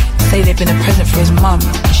bag, say they'd been a present for his mum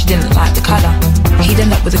and she didn't like the colour. He'd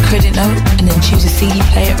end up with a credit note and then choose a CD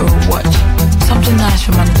player or a watch. Something nice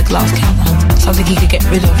from under the glass counter, something he could get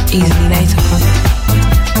rid of easily later.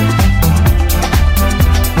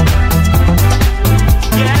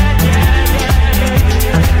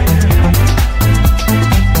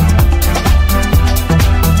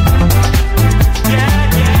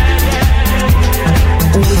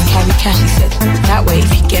 Cash, he said. That way, if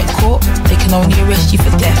you get caught, they can only arrest you for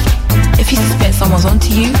theft. If you suspect someone's onto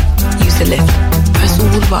you, use the lift. Press all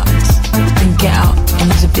the buttons, then get out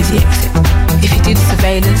and use a busy exit. If you do the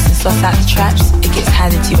surveillance and suss out the traps, it gets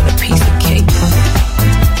handed to you on a piece of cake.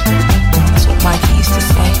 That's what Mikey used to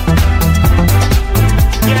say.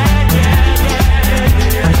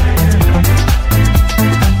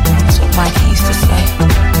 That's what Mikey used to say.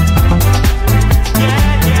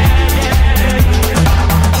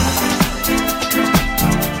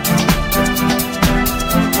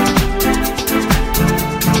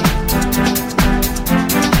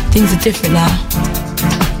 Things are different now.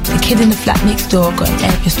 The kid in the flat next door got an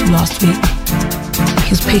air pistol last week. He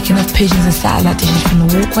was picking off pigeons and satellite dishes from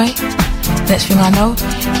the walkway. Next thing I know,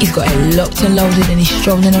 he's got it locked and loaded and he's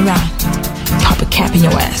strolling around. Pop a cap in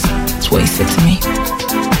your ass, that's what he said to me.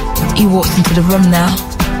 He walks into the room now,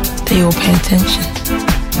 they all pay attention.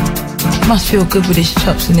 Must feel good with his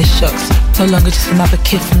chops and his shucks. No longer just another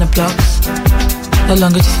kid from the blocks. No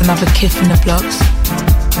longer just another kid from the blocks.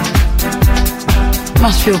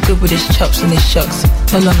 Must feel good with his chops and his shucks.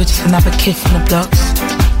 No longer just another kid from the blocks.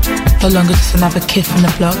 No longer just another kid from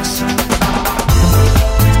the blocks.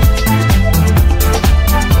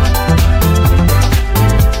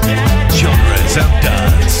 Genres of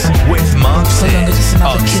Dance with Mark Sears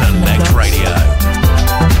on Select Radio.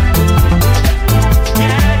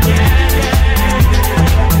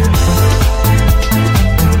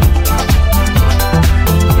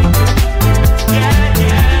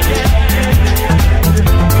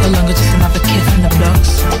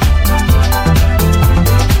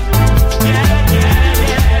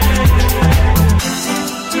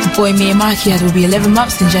 Boy me and Mikey had will be 11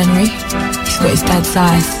 months in January. He's got his dad's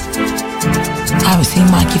eyes. I haven't seen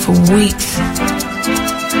Mikey for weeks.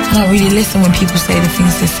 I don't really listen when people say the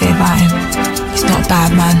things they say about him. He's not a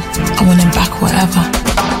bad man. I want him back, whatever.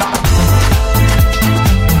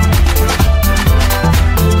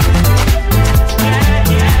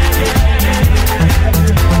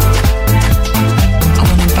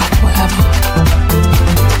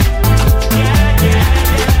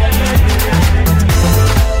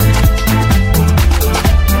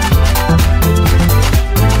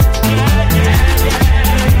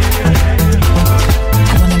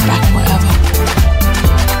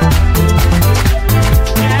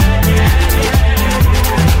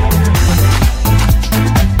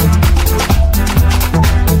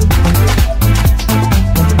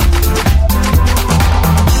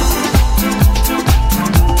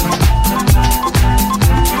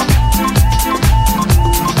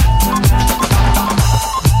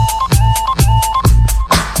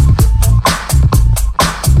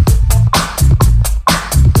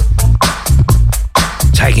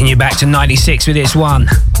 Back to 96 with this one.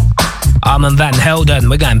 Armand Van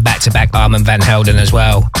Helden. We're going back to back Armand Van Helden as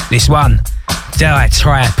well. This one, dare I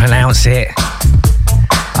try to pronounce it?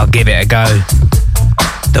 I'll give it a go.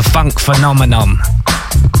 The Funk Phenomenon.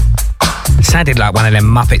 Sounded like one of them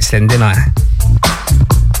Muppets then, didn't I?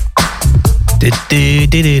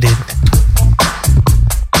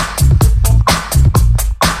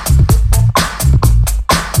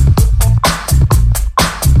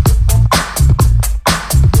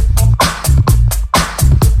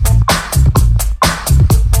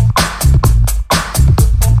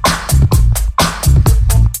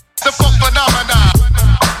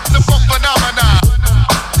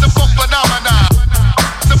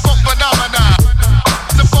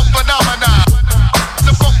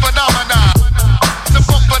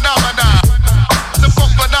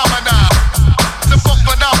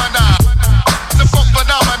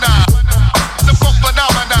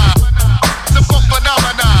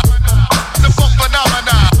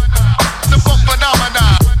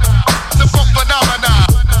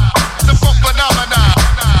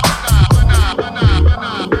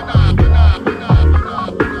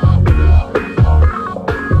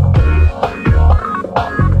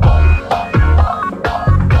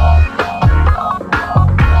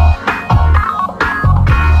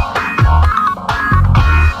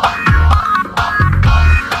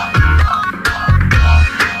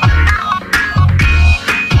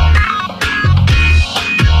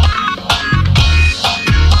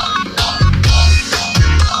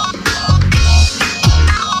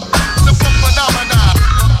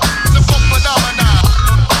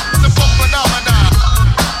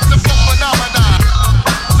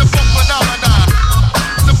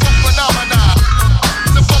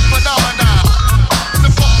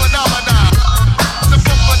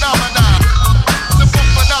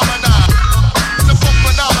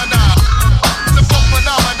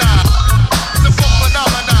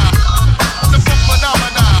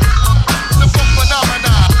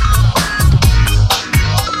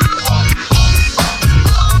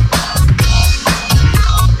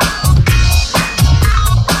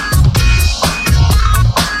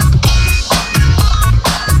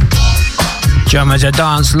 Genres of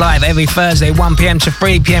Dance live every Thursday 1pm to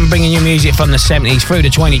 3pm, bringing you music from the 70s through to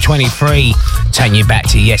 2023, taking you back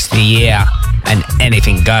to yesteryear, and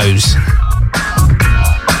anything goes.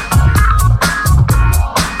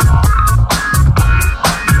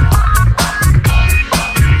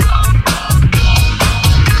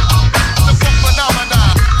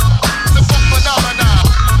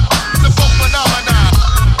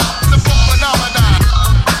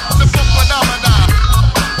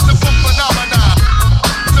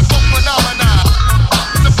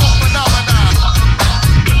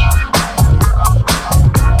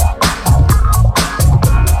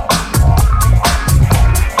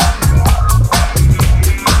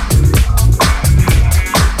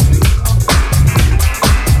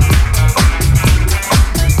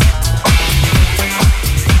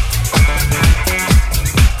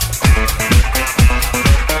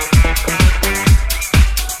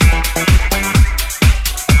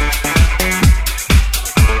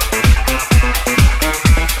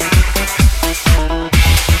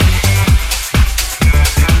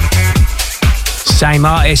 same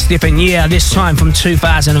artist, different year, this time from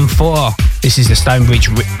 2004. This is the Stonebridge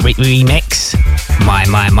remix. My.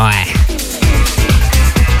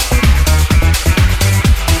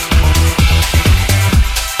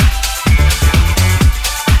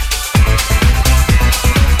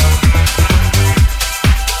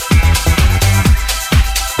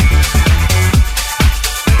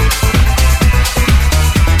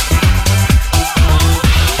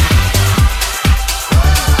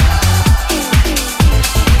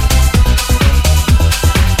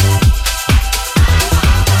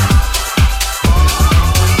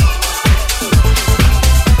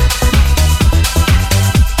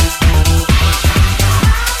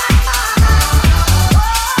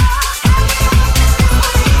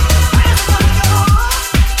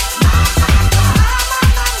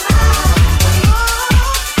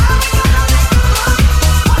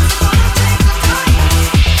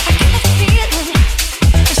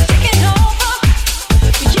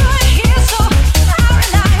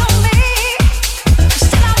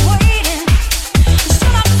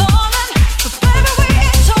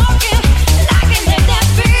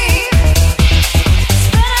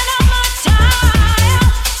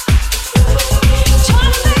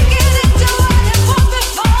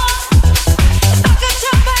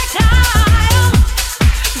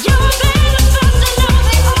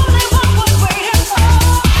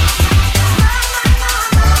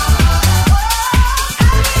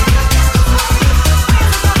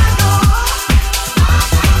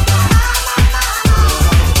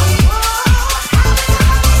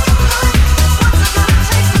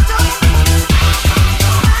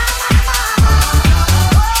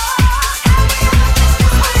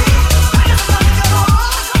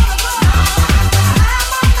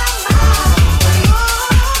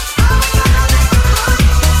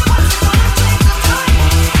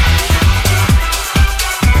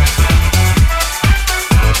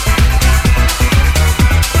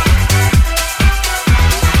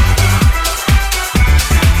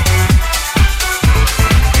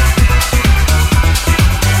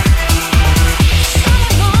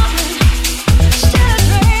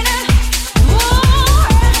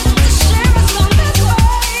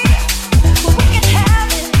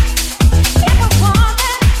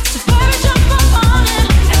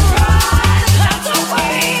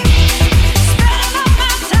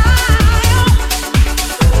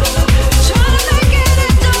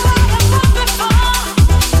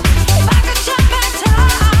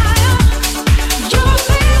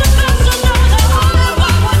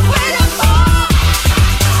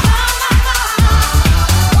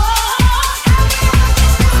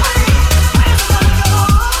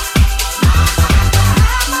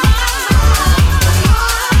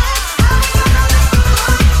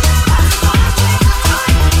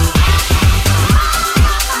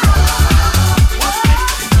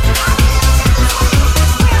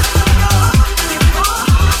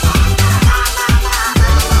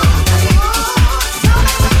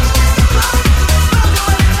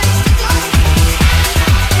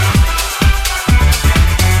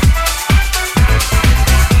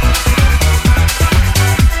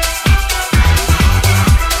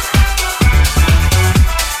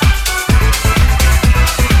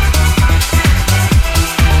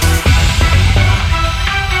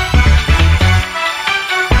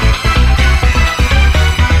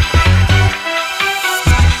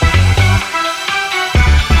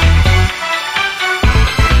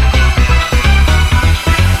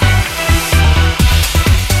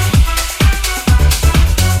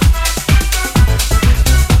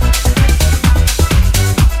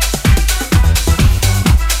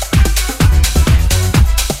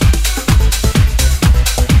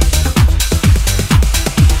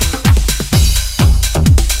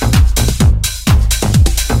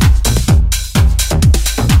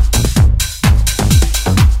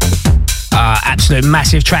 absolute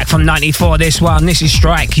massive track from 94, this one. This is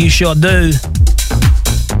Strike, You Sure Do.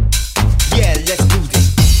 Yeah, let's do this.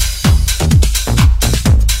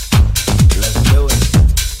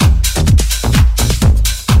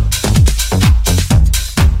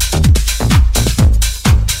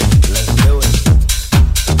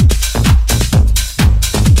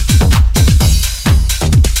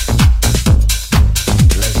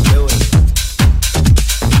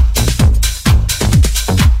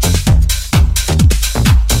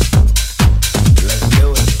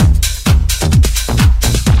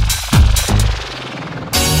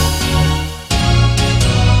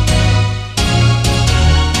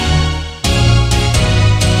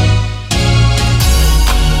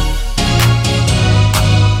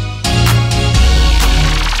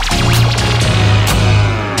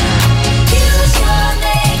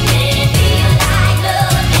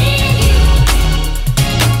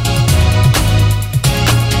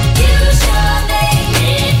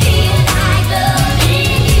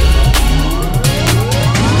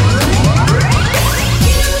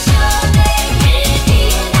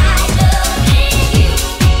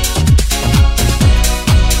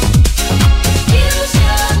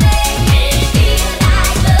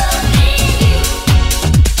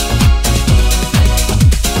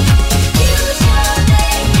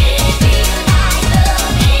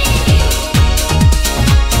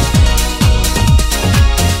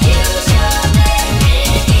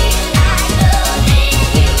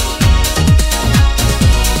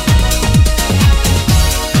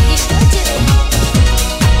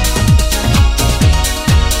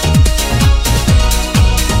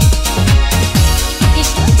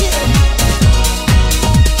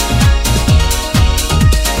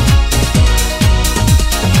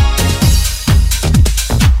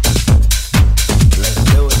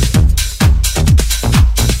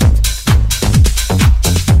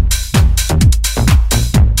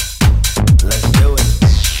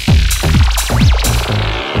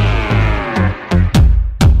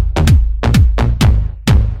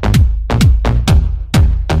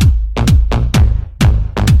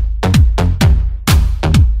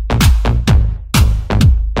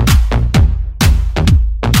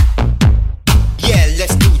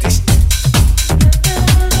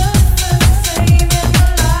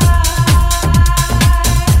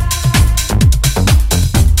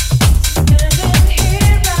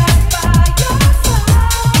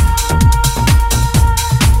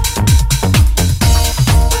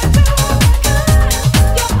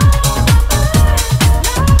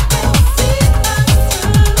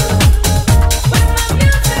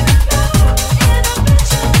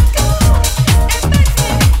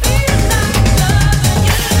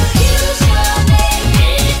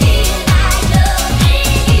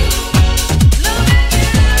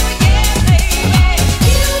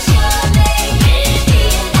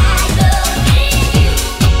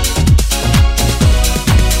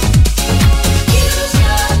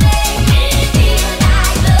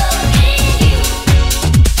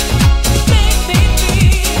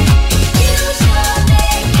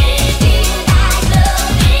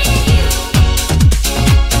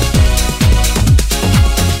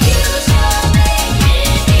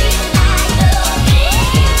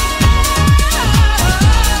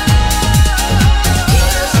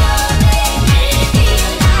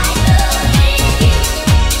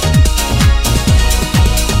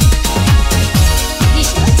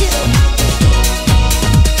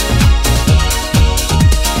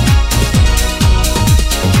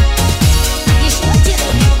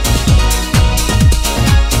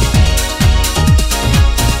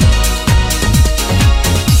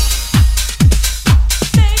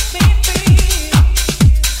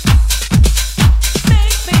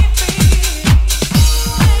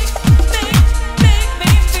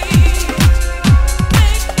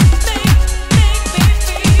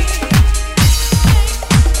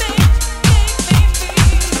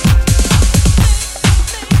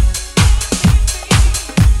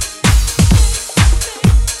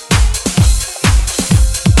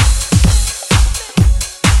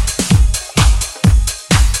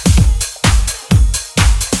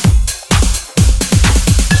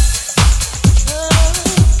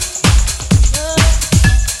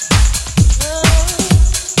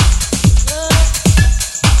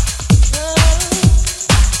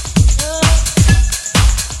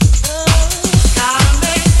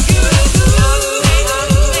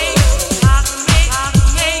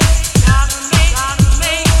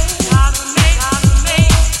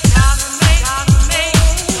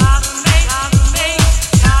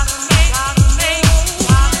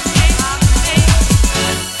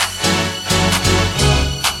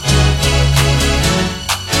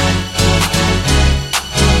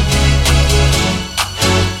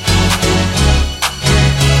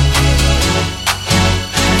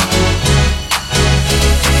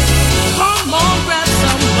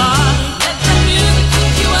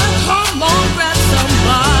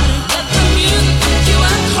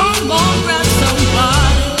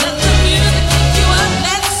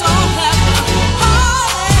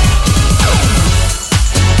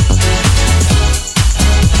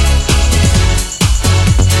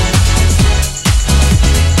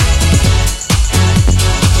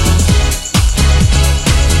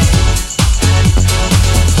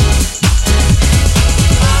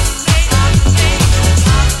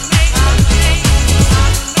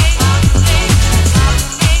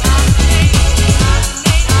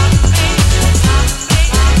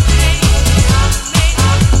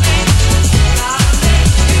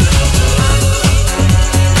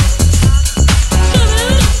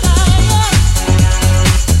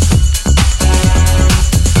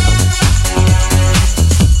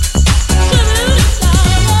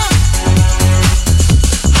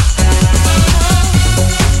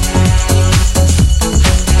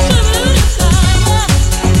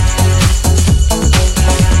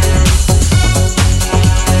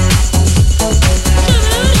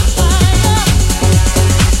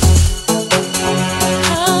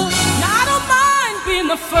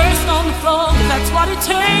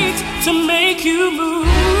 make you move.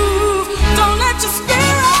 Don't let your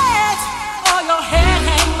spirit or your head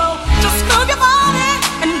hang low. Just move your body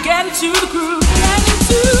and get into the groove. Get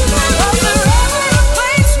into the groove.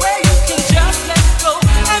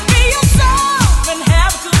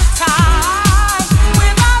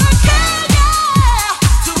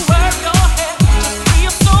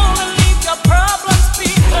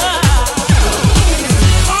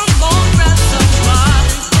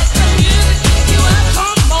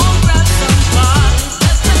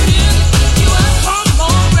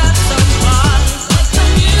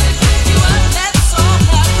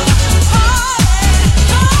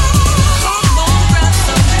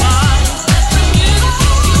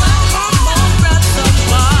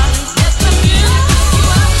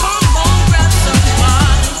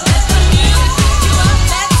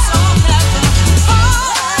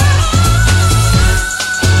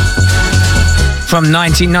 From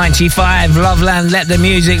 1995, Loveland, Let the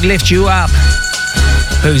Music Lift You Up.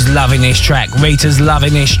 Who's loving this track? Rita's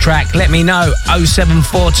loving this track. Let me know.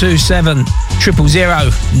 07427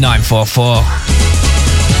 000 944.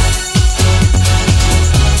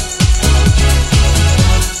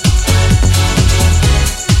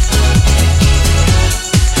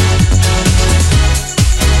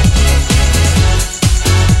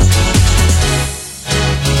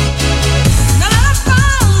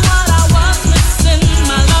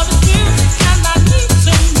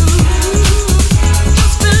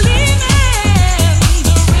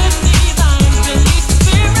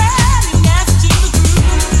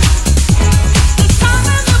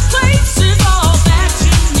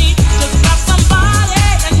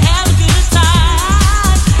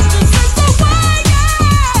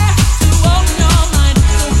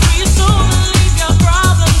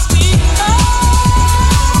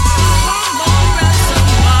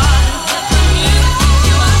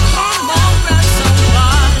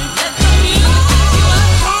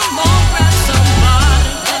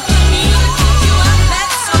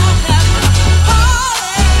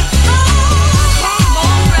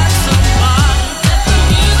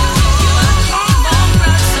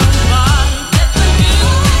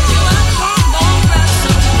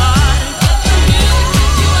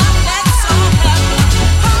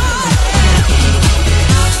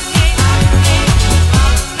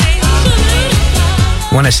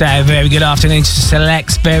 Want to say a very good afternoon to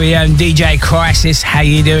Select's very own DJ Crisis. How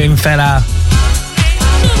you doing, fella?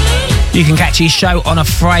 You can catch his show on a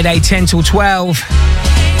Friday 10 till 12.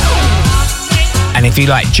 And if you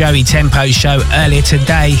like Joey Tempo's show earlier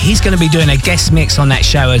today, he's going to be doing a guest mix on that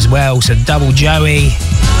show as well. So double Joey.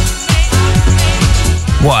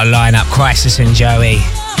 What a lineup, Crisis and Joey.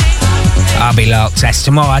 I'll be locked. That's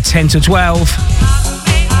tomorrow 10 till 12.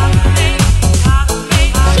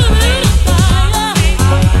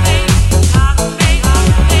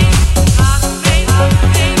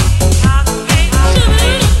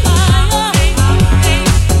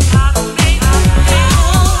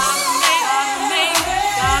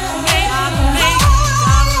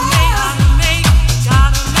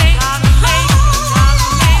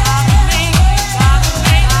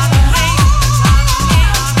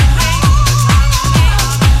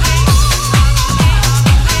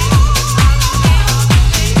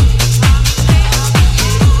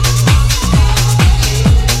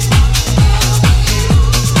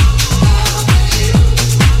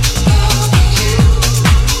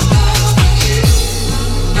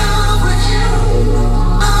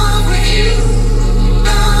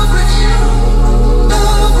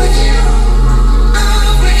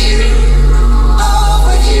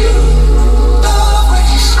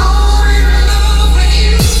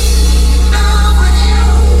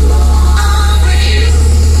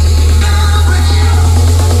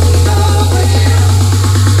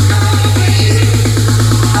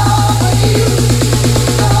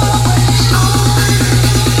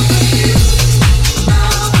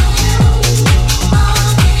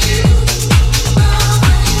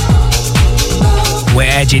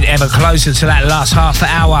 Ever closer to that last half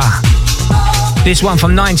hour. This one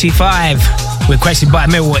from 95, requested by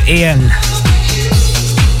Millwall Ian.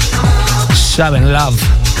 So in Love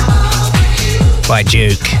by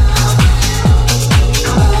Duke.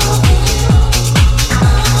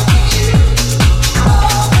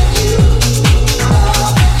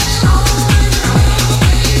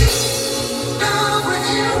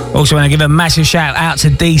 Also want to give a massive shout out to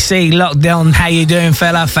DC Lockdown. How you doing,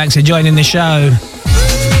 fella? Thanks for joining the show.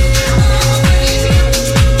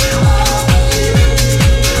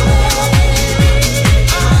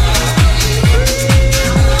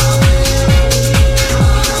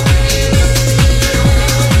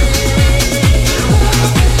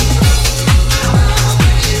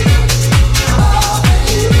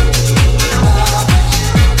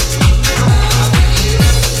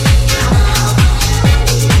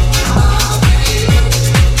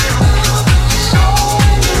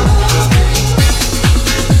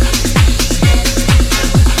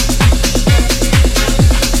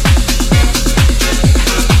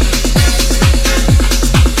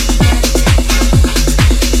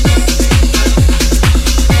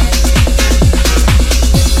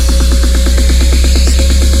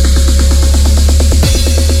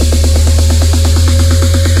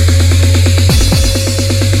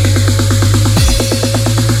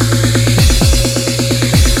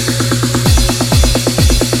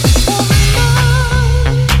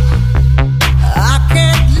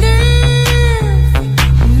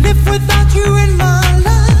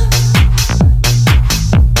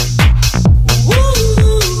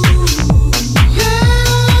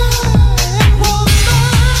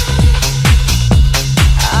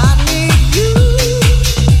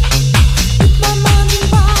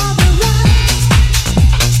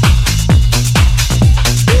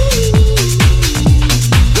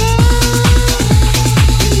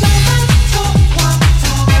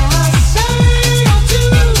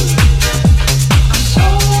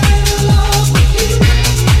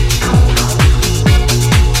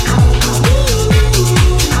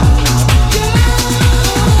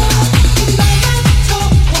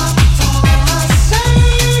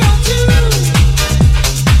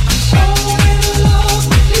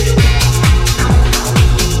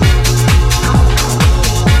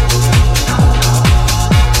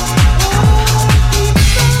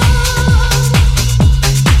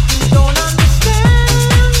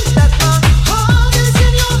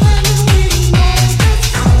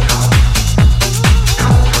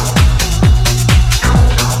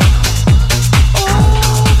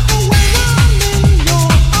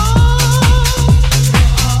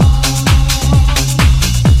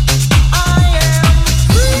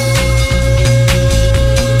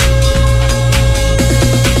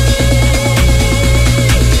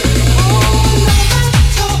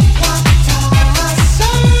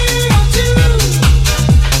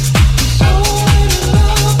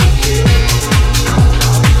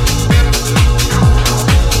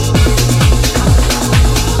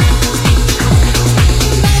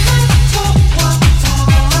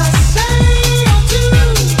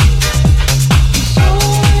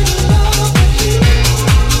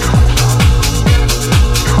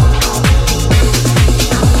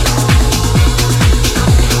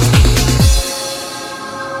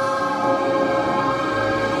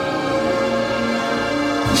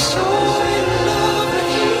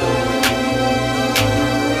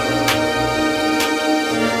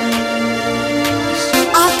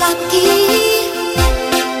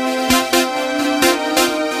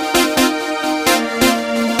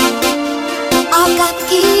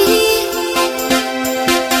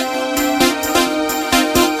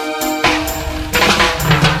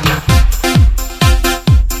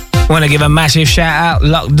 Want to give a massive shout out.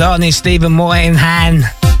 Locked on is Stephen Moynihan.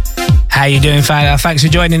 How you doing, fella? Thanks for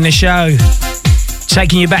joining the show.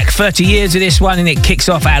 Taking you back 30 years of this one, and it kicks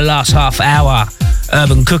off our last half hour.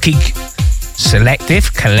 Urban Cookie Collective.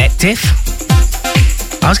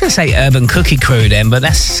 I was going to say Urban Cookie Crew then, but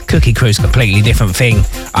that's Cookie Crew's a completely different thing.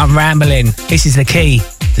 I'm rambling. This is the key,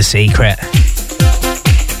 the secret.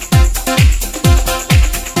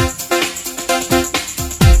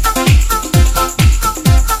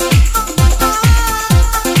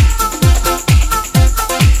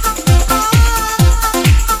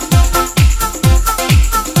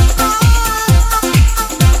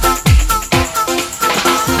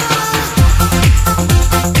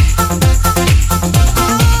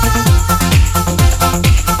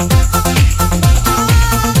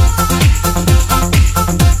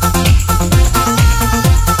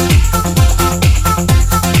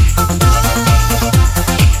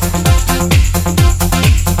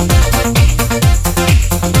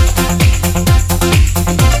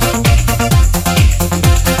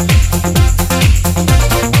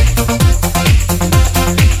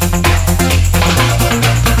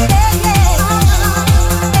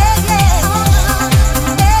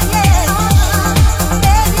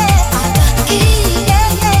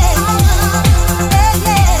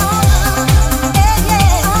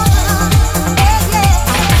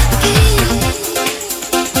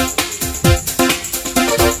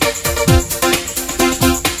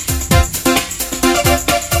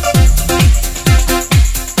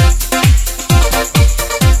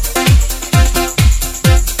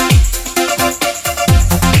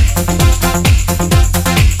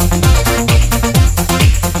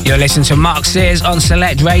 Listen to Mark Sears on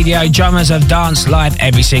Select Radio. Drummers of Dance live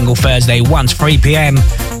every single Thursday, 1 to 3 p.m,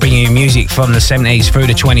 bringing you music from the 70s through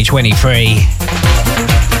to 2023.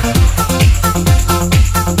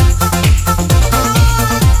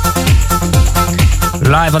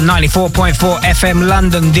 Live on 94.4 FM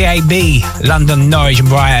London, DAB, London, Norwich and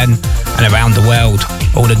Brighton, and around the world.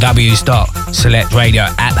 All the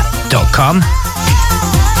w's.selectradioapp.com.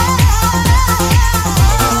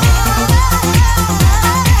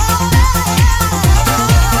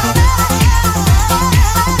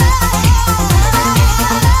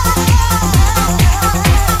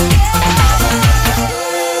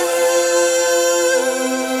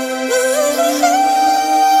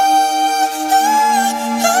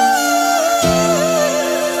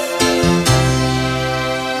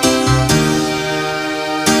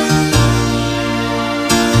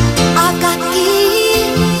 I've got keys.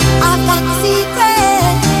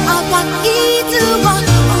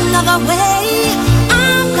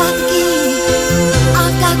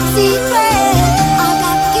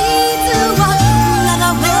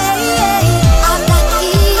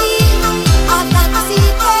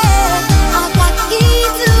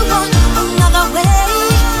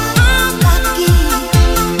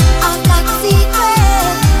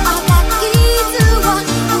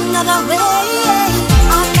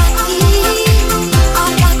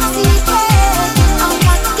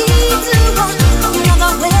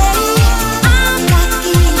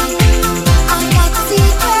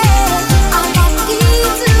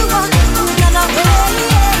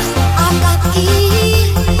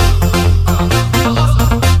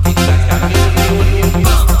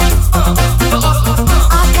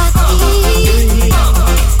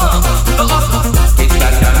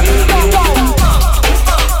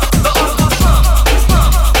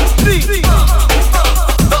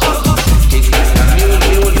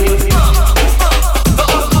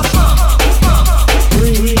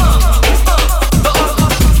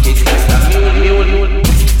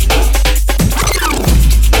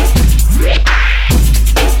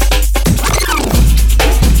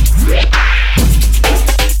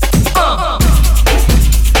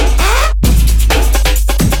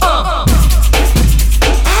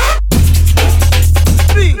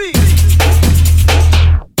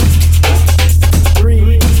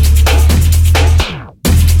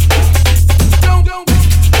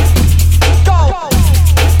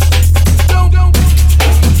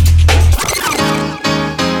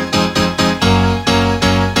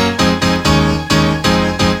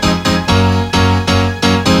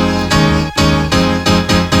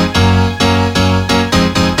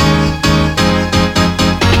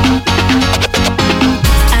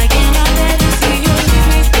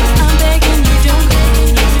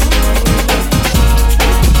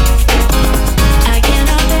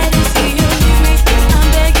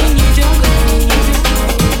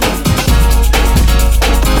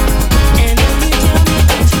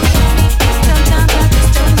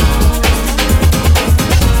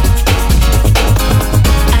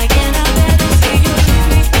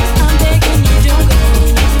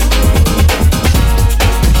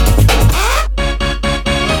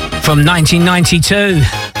 from 1992.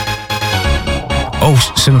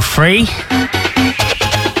 Awesome Free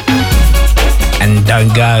and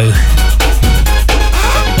Don't Go.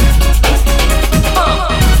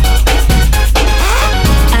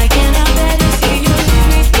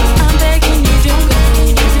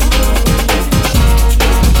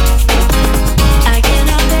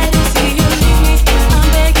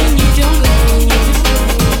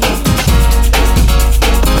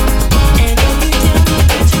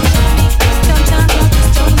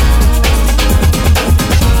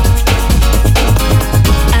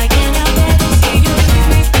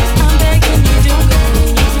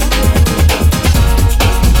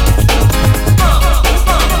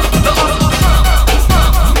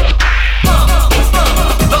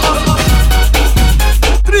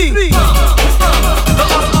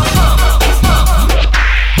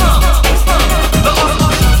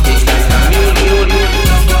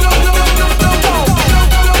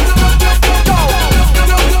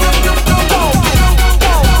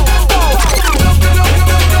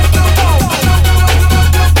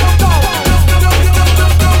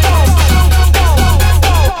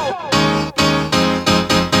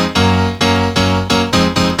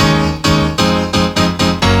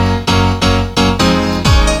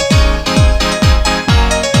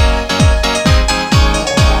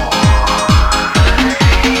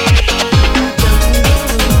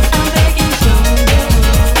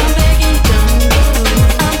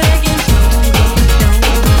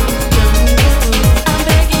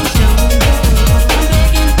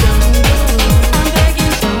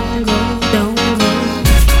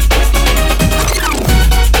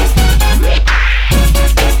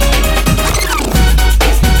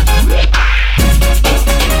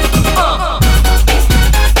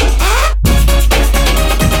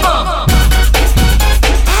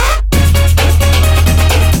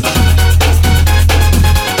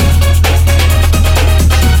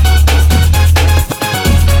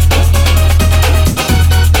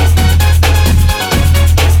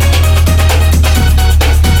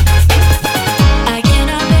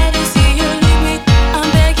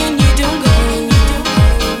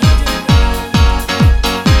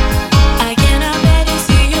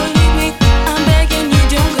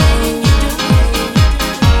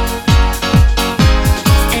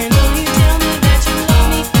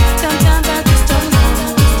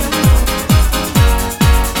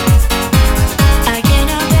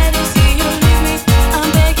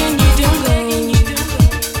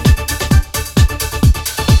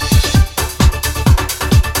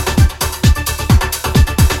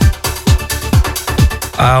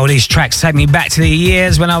 Oh, these tracks take me back to the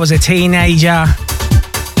years when I was a teenager.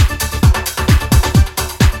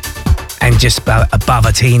 And just above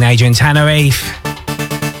a teenager in Tenerife.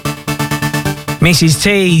 Mrs.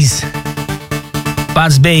 T's,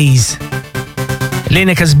 Buzz B's,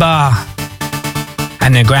 Lineker's Bar,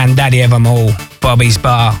 and the granddaddy of them all, Bobby's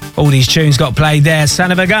Bar. All these tunes got played there,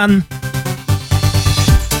 son of a gun.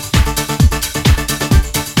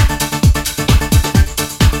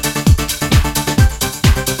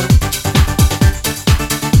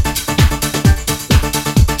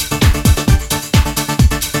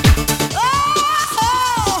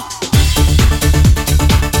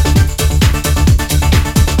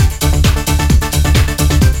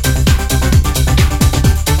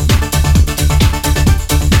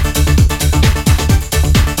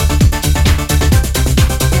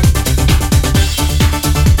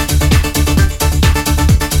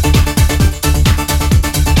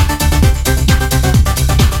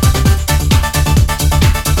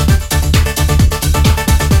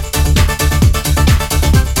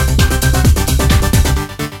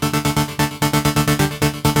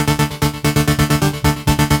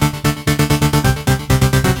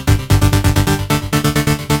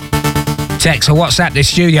 Text or WhatsApp the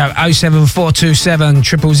studio 07427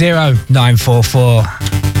 000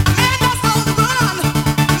 944.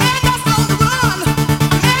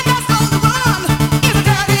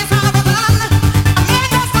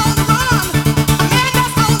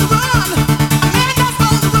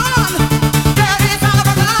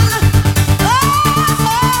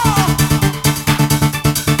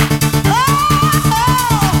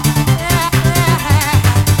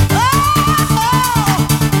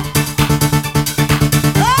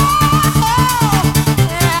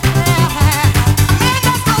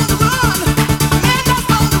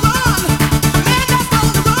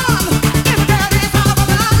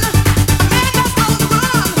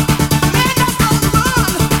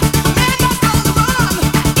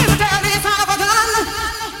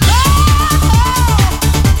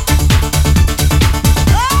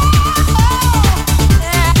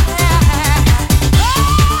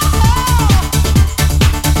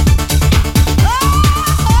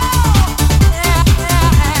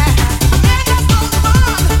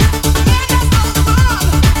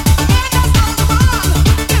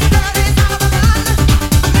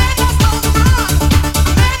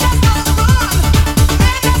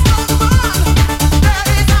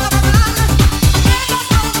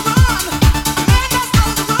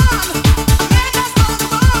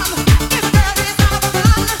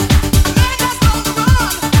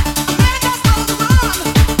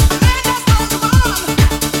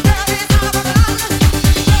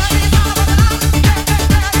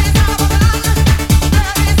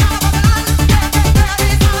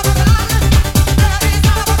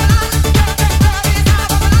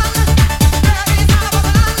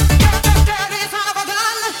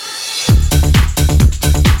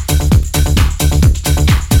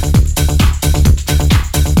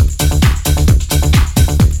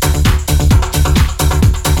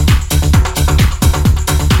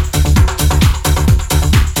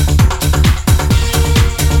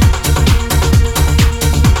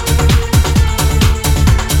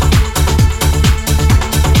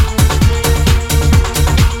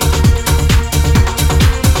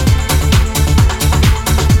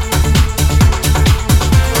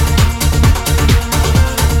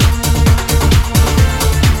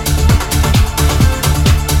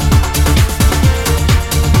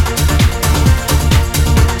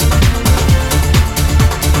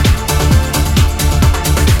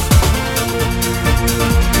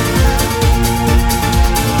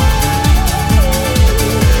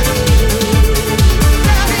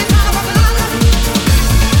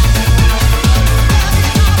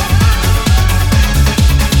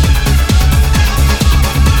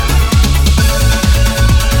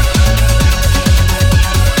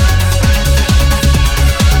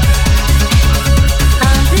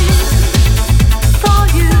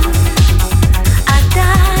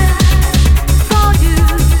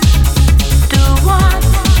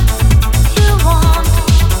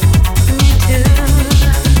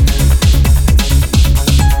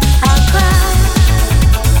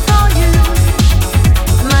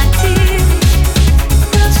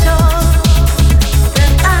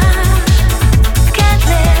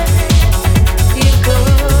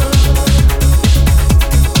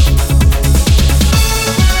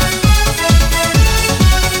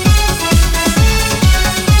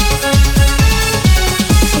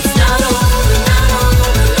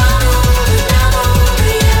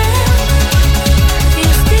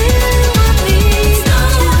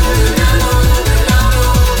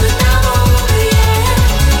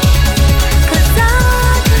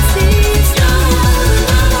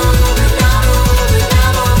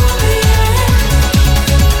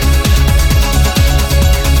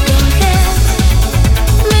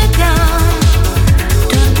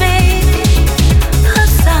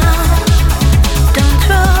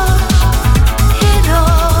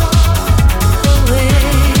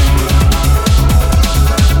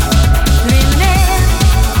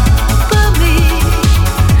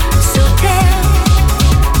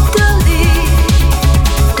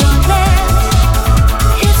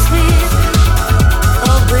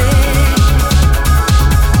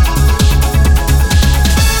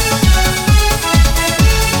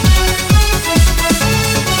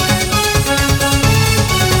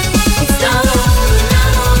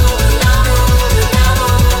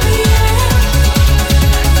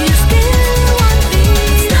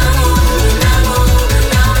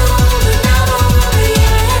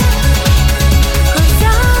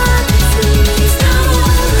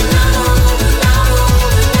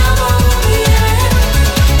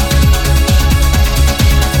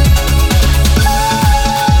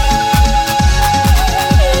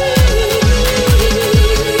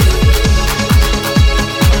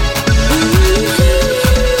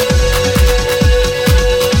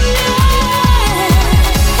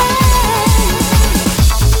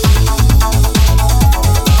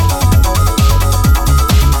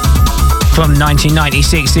 from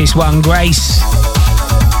 1996, this one, Grace.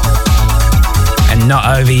 And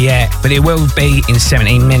not over yet, but it will be in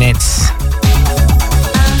 17 minutes.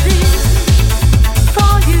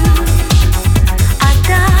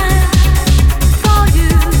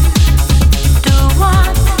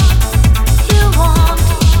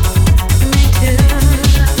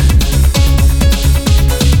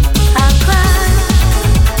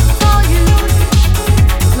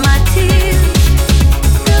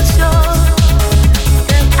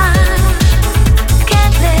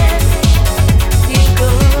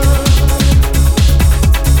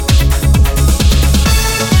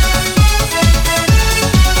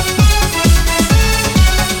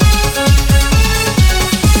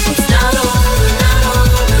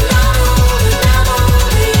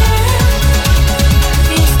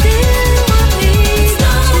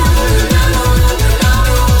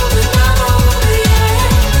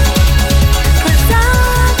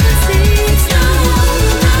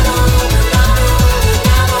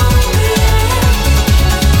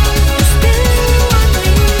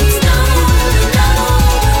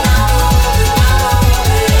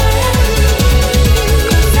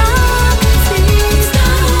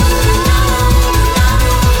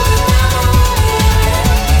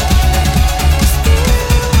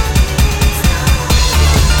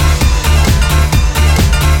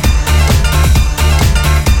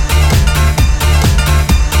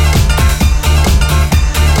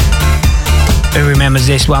 Who remembers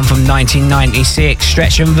this one from 1996?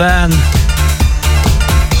 Stretch and Vern.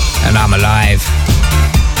 And I'm Alive.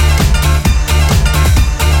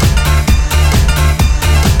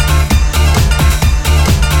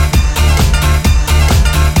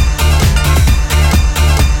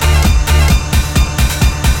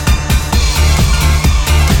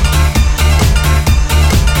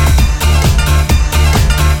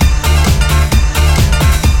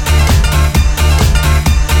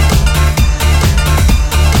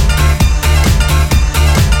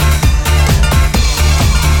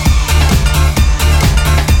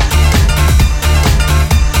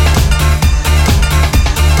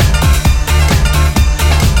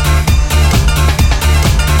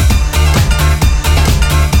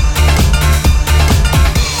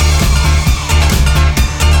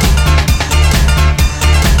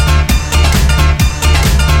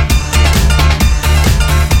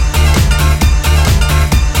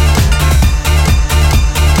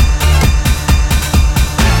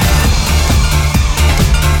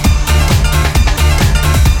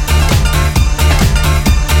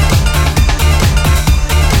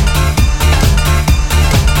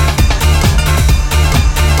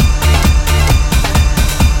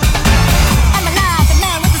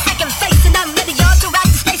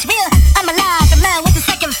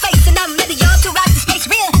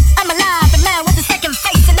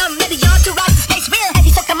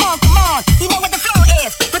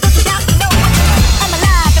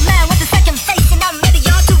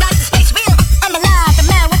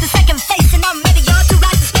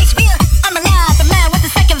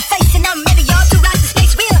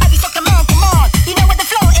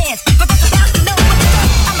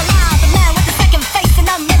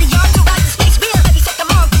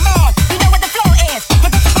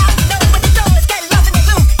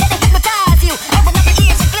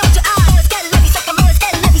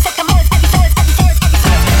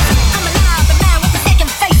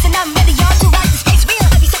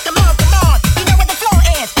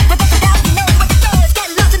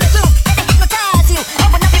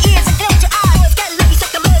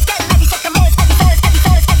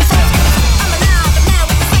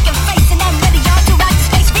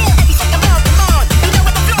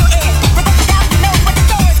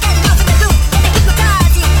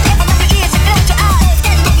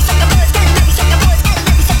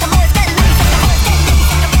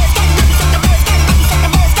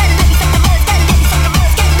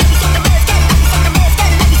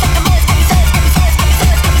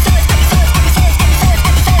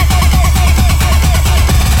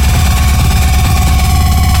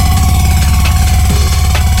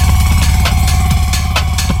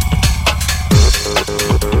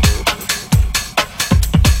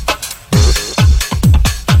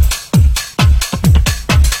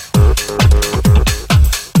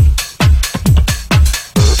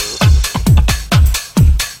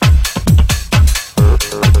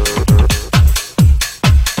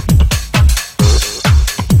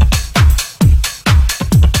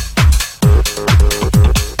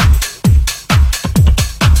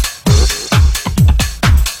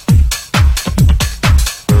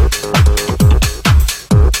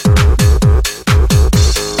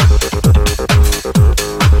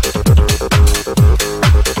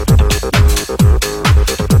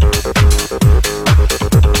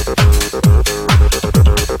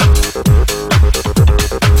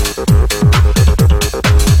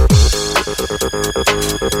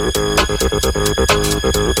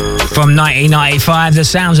 From 1995, the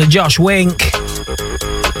sounds of Josh Wink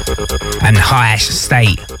and Highest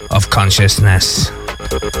State of Consciousness.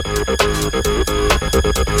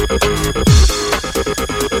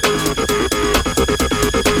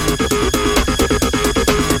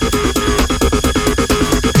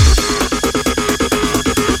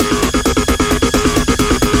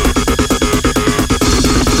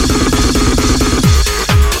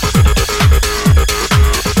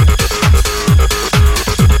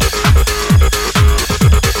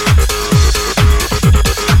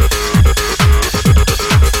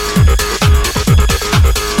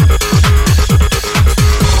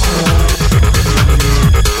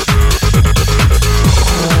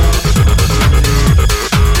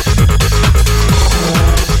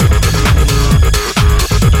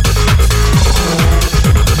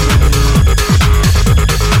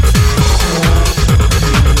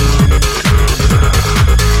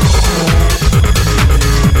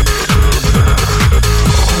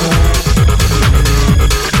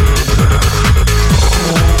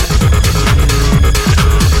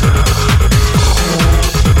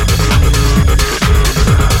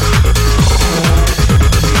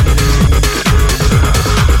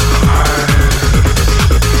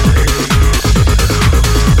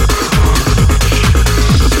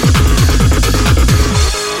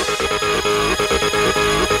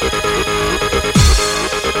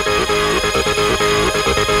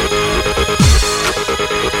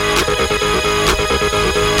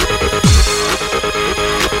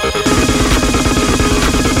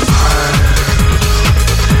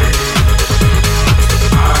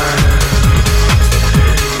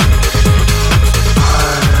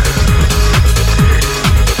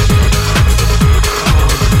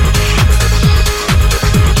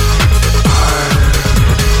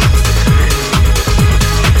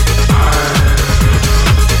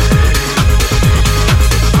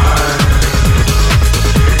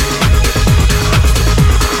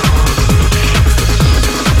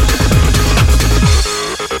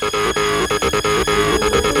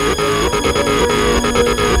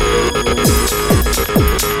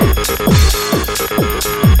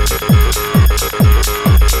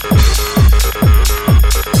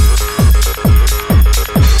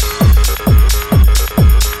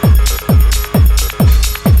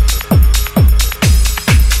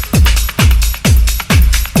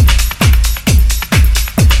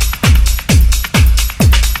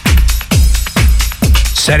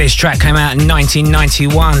 So this track came out in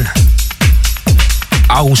 1991.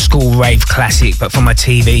 Old school rave classic, but from a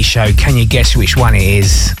TV show. Can you guess which one it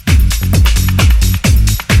is?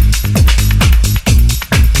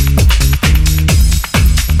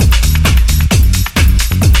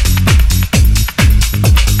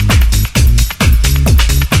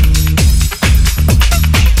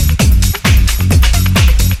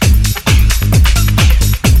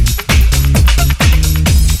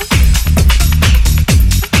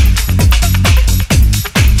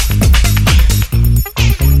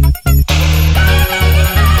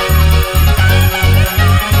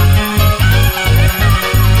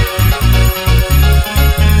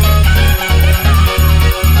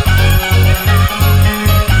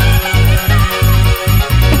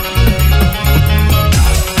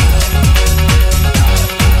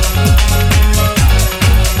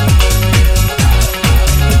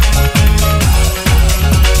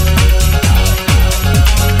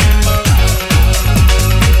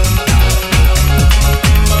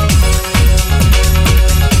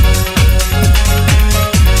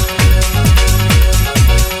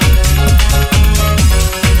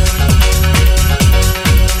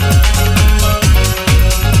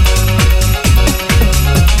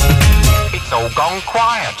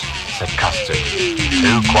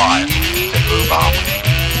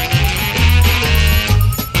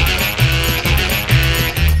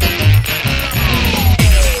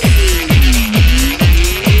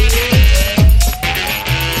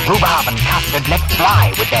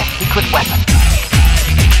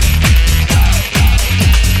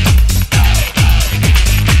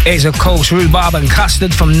 Is of course Rhubarb and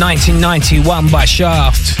Custard from 1991 by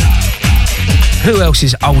Shaft. Who else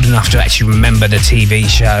is old enough to actually remember the TV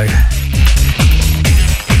show?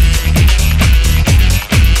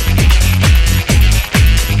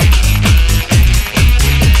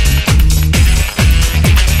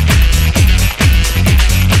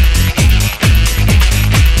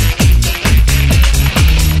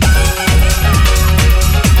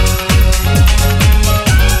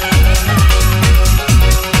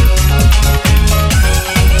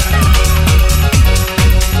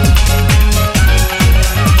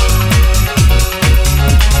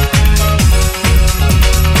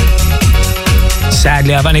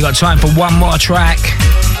 quickly. I've only got time for one more track,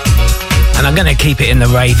 and I'm going to keep it in the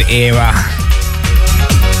rave era.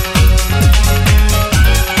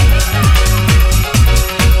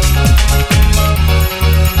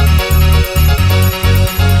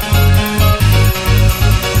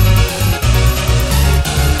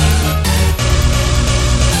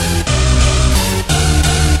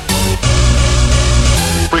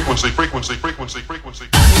 Frequency.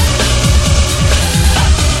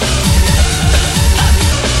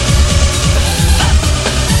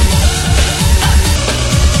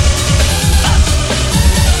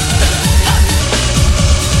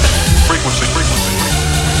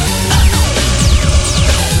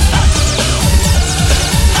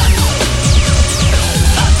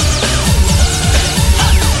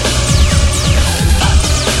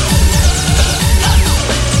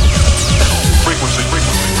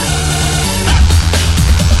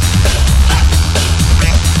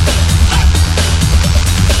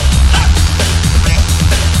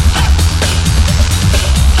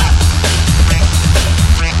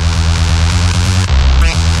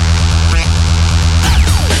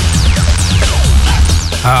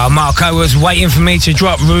 Marco was waiting for me to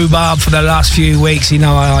drop Rhubarb for the last few weeks. You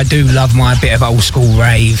know, I do love my bit of old school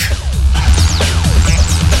rave.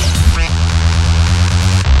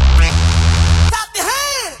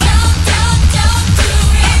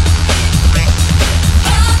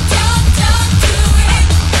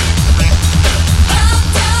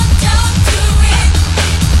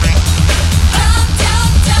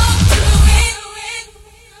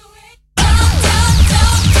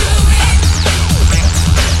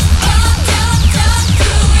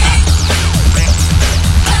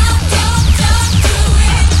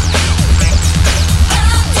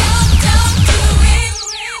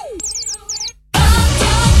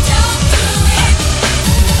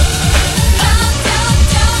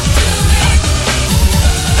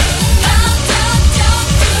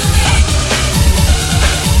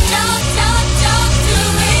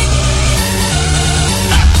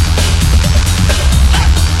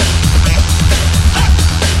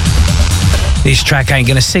 This track ain't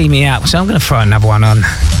gonna see me out, so I'm gonna throw another one on.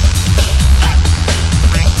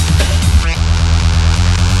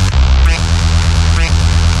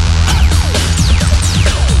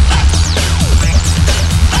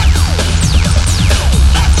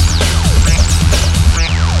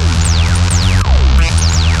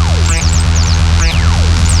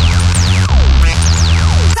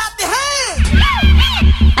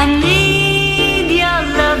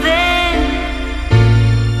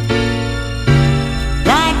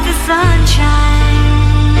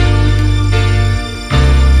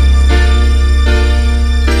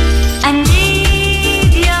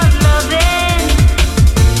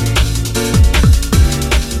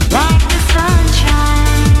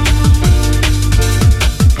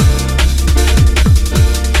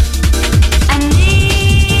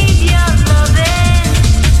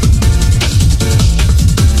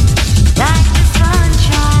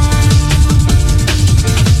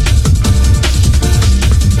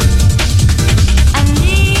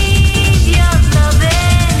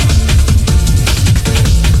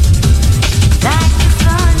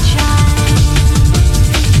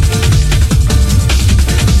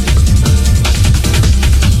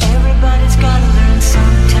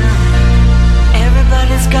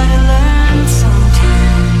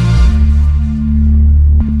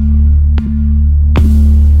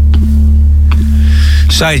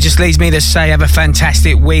 So it just leaves me to say have a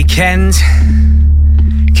fantastic weekend.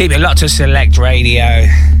 Keep it locked to Select Radio.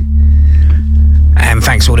 And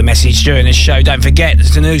thanks for all the message during the show. Don't forget,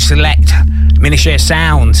 the new Select Minishare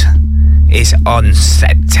Sound is on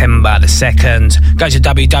September the 2nd. Go to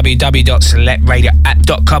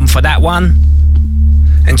www.selectradioapp.com for that one.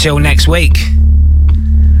 Until next week,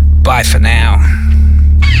 bye for now.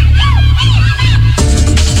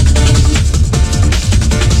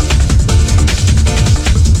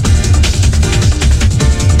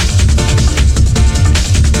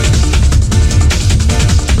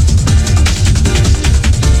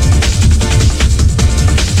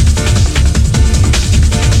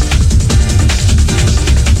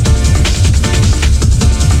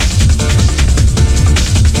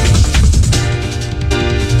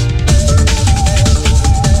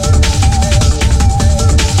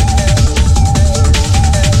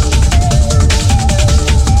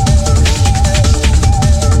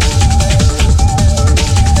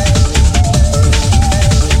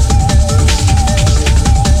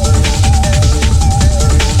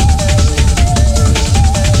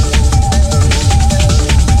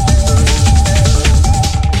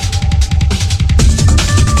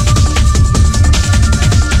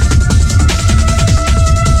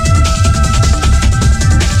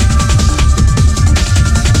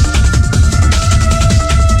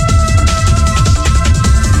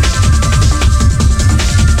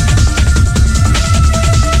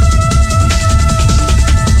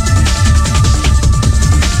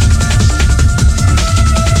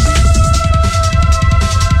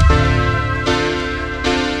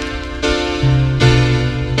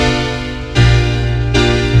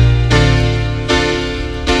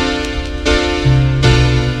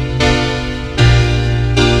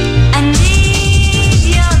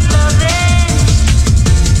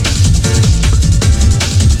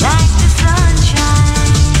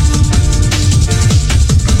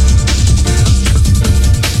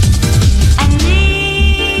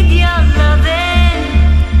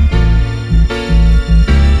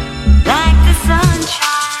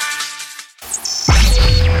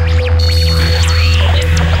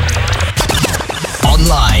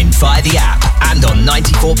 via the app and on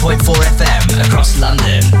 94.4 FM across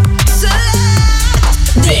London.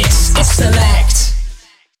 This is Select.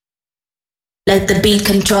 Let the beat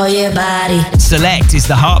control your body. Select is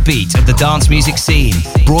the heartbeat of the dance music scene,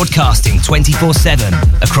 broadcasting 24/7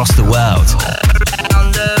 across the world.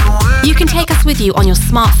 You can take us with you on your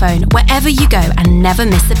smartphone wherever you go and never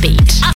miss a beat.